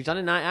 Oh, you've done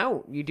a night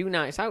out. You do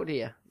nights out, do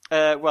you?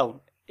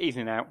 Well,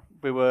 evening out.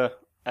 We were.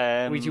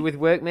 Were you with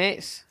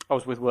workmates? I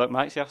was with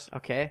workmates. Yes.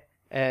 Okay.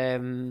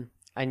 And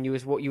you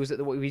was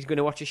going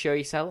to watch a show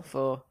yourself,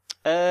 or?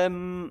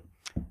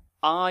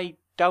 I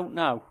don't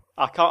know.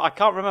 I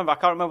can't remember. I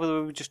can't remember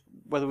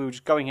whether we were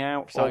just going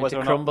out or Starting whether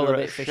to or not crumble we were a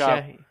at bit for show.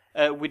 sure.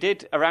 We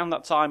did, around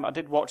that time, I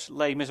did watch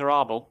Les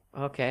Miserables,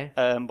 Okay.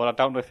 but I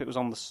don't know if it was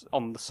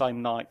on the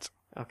same night.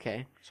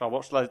 Okay. So I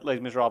watched Les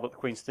Miserables at the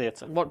Queen's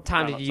Theatre. What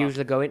time around did you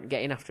that usually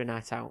get in after a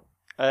night out?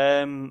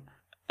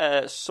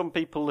 Some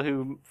people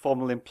who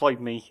formerly employed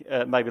me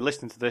may be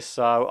listening to this,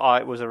 so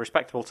it was a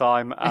respectable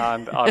time,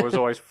 and I was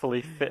always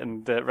fully fit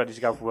and ready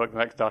to go for work the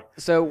next day.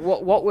 So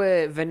what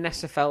were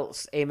Vanessa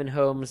Feltz, Eamon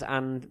Holmes,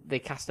 and the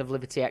cast of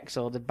Liberty X,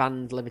 or the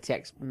band Liberty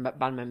X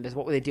band members,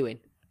 what were they doing?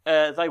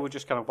 They were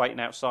just kind of waiting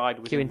outside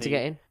within Queuing to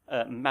get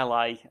in?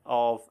 Melee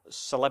of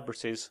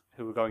celebrities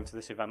who were going to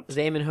this event. Was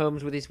Eamon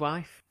Holmes with his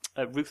wife?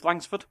 Ruth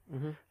Langsford?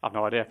 Mm-hmm. I have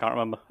no idea, I can't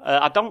remember.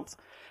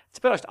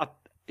 To be honest,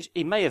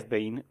 he may have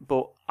been,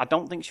 but I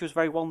don't think she was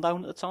very well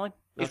known at the time.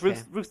 Is Okay.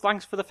 Ruth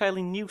Langsford a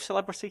fairly new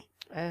celebrity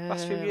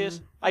last few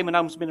years? Eamon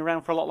Holmes has been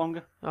around for a lot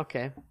longer.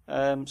 Okay.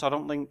 So I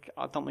don't think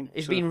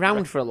He's been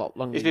round for a lot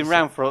longer. He's been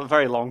around for a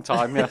very long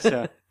time, yes,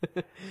 yeah.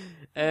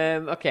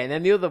 Okay, and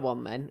then the other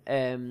one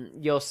then,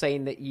 you're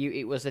saying that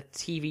it was a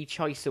TV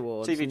Choice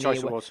Awards. TV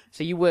Choice Awards.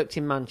 So you worked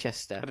in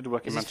Manchester. I did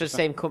work in Is this Manchester. for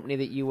the same company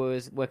that you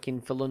were working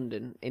for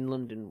London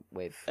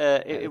with?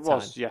 It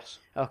was, yes.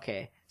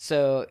 Okay,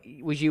 so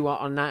was you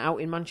on night out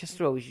in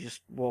Manchester, or was you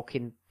just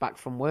walking back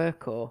from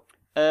work, or?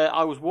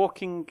 I was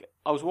walking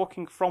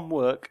from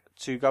work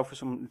to go for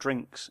some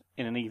drinks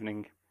in an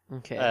evening.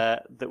 Okay.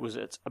 That was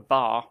at a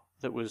bar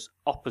that was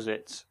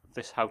opposite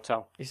this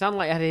hotel. You sound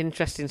like you had an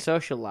interesting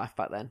social life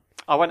back then.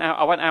 I went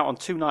out on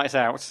 2 nights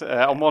out.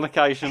 On one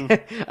occasion,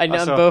 And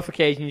on both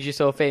occasions you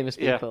saw famous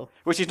people.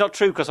 Yeah, which is not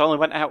true because I only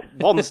went out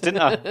once,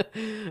 didn't I?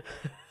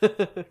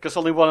 Because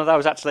only one of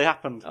those actually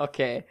happened.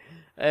 Okay.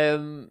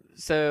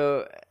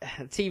 So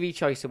TV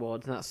Choice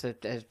Awards, and that's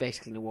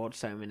basically an award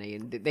ceremony,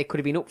 and they could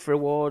have been up for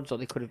awards, or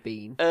they could have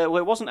been. Well,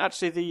 it wasn't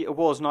actually the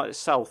awards night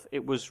itself.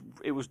 It was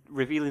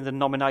revealing the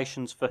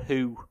nominations for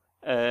who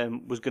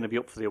was going to be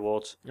up for the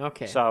awards.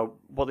 Okay. So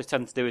what they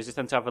tend to do is they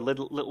tend to have a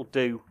little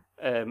do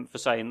for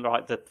saying,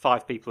 right, the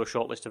 5 people who are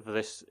shortlisted for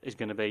this is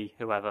going to be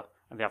whoever,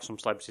 and they have some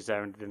celebrities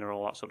there and dinner,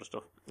 all that sort of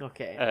stuff.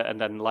 Okay. And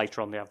then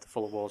later on they have the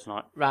full awards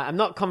night. Right, I'm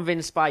not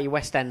convinced by your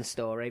West End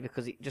story,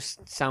 because it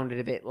just sounded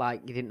a bit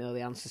like you didn't know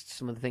the answers to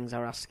some of the things I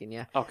were asking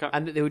you. Okay.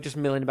 And that they were just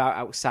milling about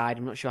outside.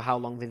 I'm not sure how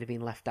long they'd have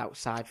been left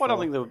outside for. Well, I don't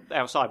think they were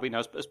outside, but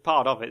as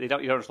part of it, you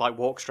don't just like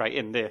walk straight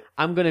in, do you?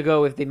 I'm going to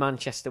go with the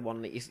Manchester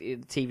one, that is the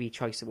TV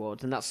Choice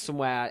Awards, and that's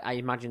somewhere I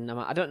imagine them.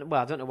 I don't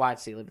know why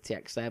I'd see Liberty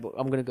X there, but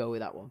I'm going to go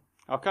with that one.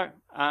 Okay,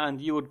 and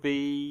you would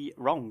be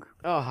wrong.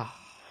 Oh.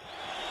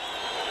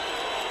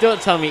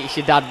 Don't tell me it's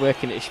your dad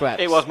working at Schweppes.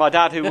 It was my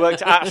dad who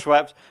worked at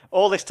Schweppes.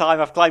 All this time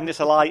I've claimed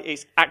it's a lie.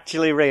 It's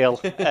actually real.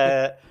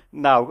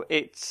 No,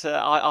 it's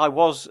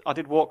I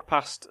did walk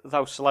past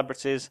those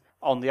celebrities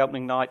on the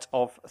opening night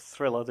of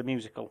Thriller, the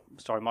musical.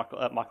 Sorry,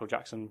 Michael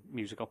Jackson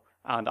musical.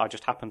 And I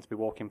just happened to be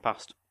walking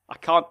past. I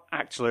can't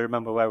actually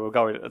remember where we were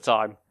going at the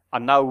time. I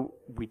know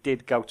we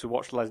did go to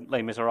watch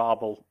Les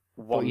Miserables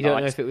one But you night.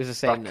 don't know if it was the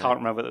same but I night. can't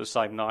remember if it was the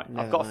same night.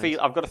 Never I've got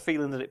mind. a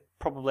feeling that it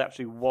probably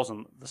actually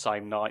wasn't the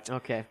same night.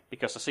 Okay.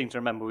 Because I seem to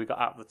remember we got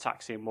out of the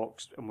taxi and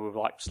walked, and we were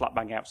like slap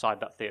bang outside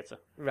that theatre.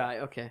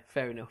 Right, okay,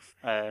 fair enough.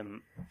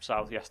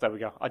 So yes, there we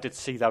go. I did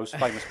see those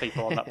famous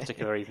people on that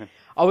particular evening.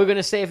 Are we going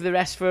to save the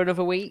rest for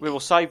another week? We will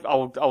save.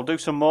 I'll do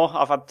some more.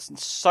 I've had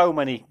so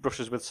many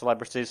brushes with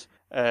celebrities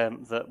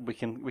that we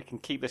can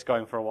keep this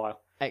going for a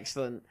while.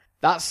 Excellent.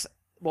 That's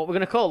what we're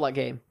going to call that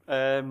game.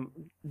 Um,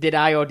 Did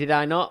I or did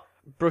I not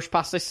brush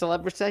past this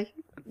celebrity?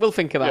 We'll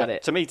think about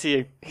it. To me, to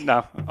you.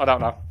 No, I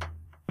don't know.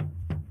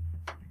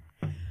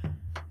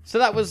 So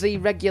that was the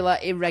regular,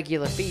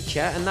 irregular feature,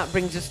 and that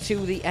brings us to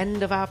the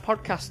end of our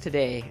podcast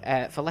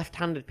today for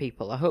left-handed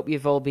people. I hope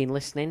you've all been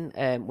listening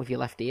with your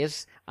left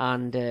ears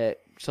and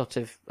sort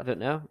of, I don't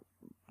know,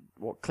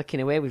 clicking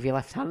away with your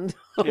left hand,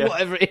 or Yeah.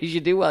 whatever it is you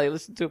do while you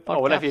listen to a podcast.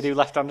 Or whatever you do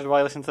left-handed while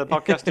you listen to the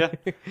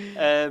podcast,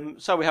 yeah.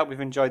 So we hope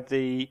you've enjoyed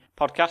the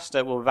podcast.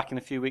 We'll be back in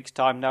a few weeks'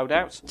 time, no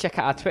doubt. Check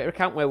out our Twitter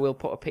account where we'll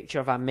put a picture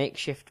of our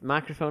makeshift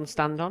microphone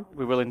stand on.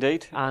 We will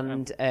indeed.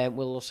 And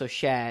we'll also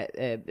share.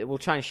 We'll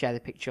try and share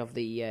the picture of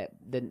the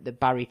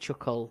Barry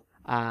Chuckle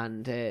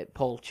and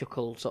Paul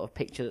Chuckle sort of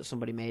picture that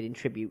somebody made in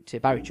tribute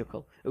to Barry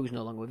Chuckle, who's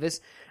no longer with us.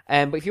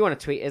 But if you want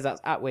to tweet us, that's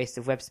at Waste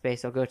of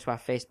Webspace, or go to our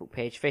Facebook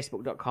page,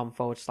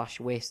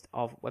 facebook.com/Waste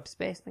of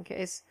Webspace, I think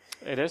it is.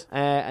 It is.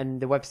 And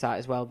the website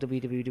as well,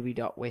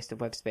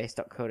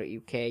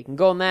 www.wasteofwebspace.co.uk. You can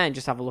go on there and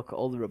just have a look at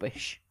all the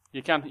rubbish.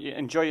 You can. You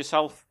enjoy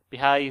yourself,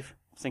 behave,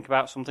 think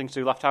about some things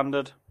to do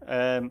left-handed,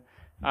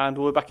 and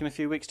we'll be back in a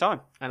few weeks' time.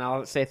 And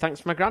I'll say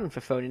thanks to my gran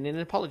for phoning in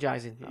and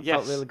apologising. That Yes.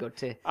 felt really good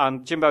too.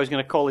 And Jimbo is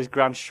going to call his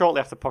gran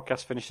shortly after the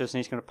podcast finishes, and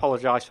he's going to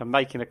apologise for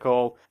making a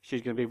call.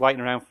 She's going to be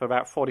waiting around for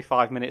about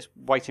 45 minutes,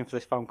 waiting for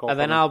this phone call. And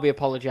then from him. I'll be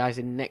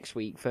apologising next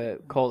week for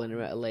calling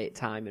her at a late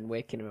time and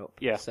waking her up.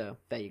 Yeah. So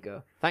there you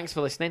go. Thanks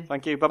for listening.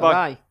 Thank you.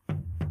 Bye-bye. Bye-bye.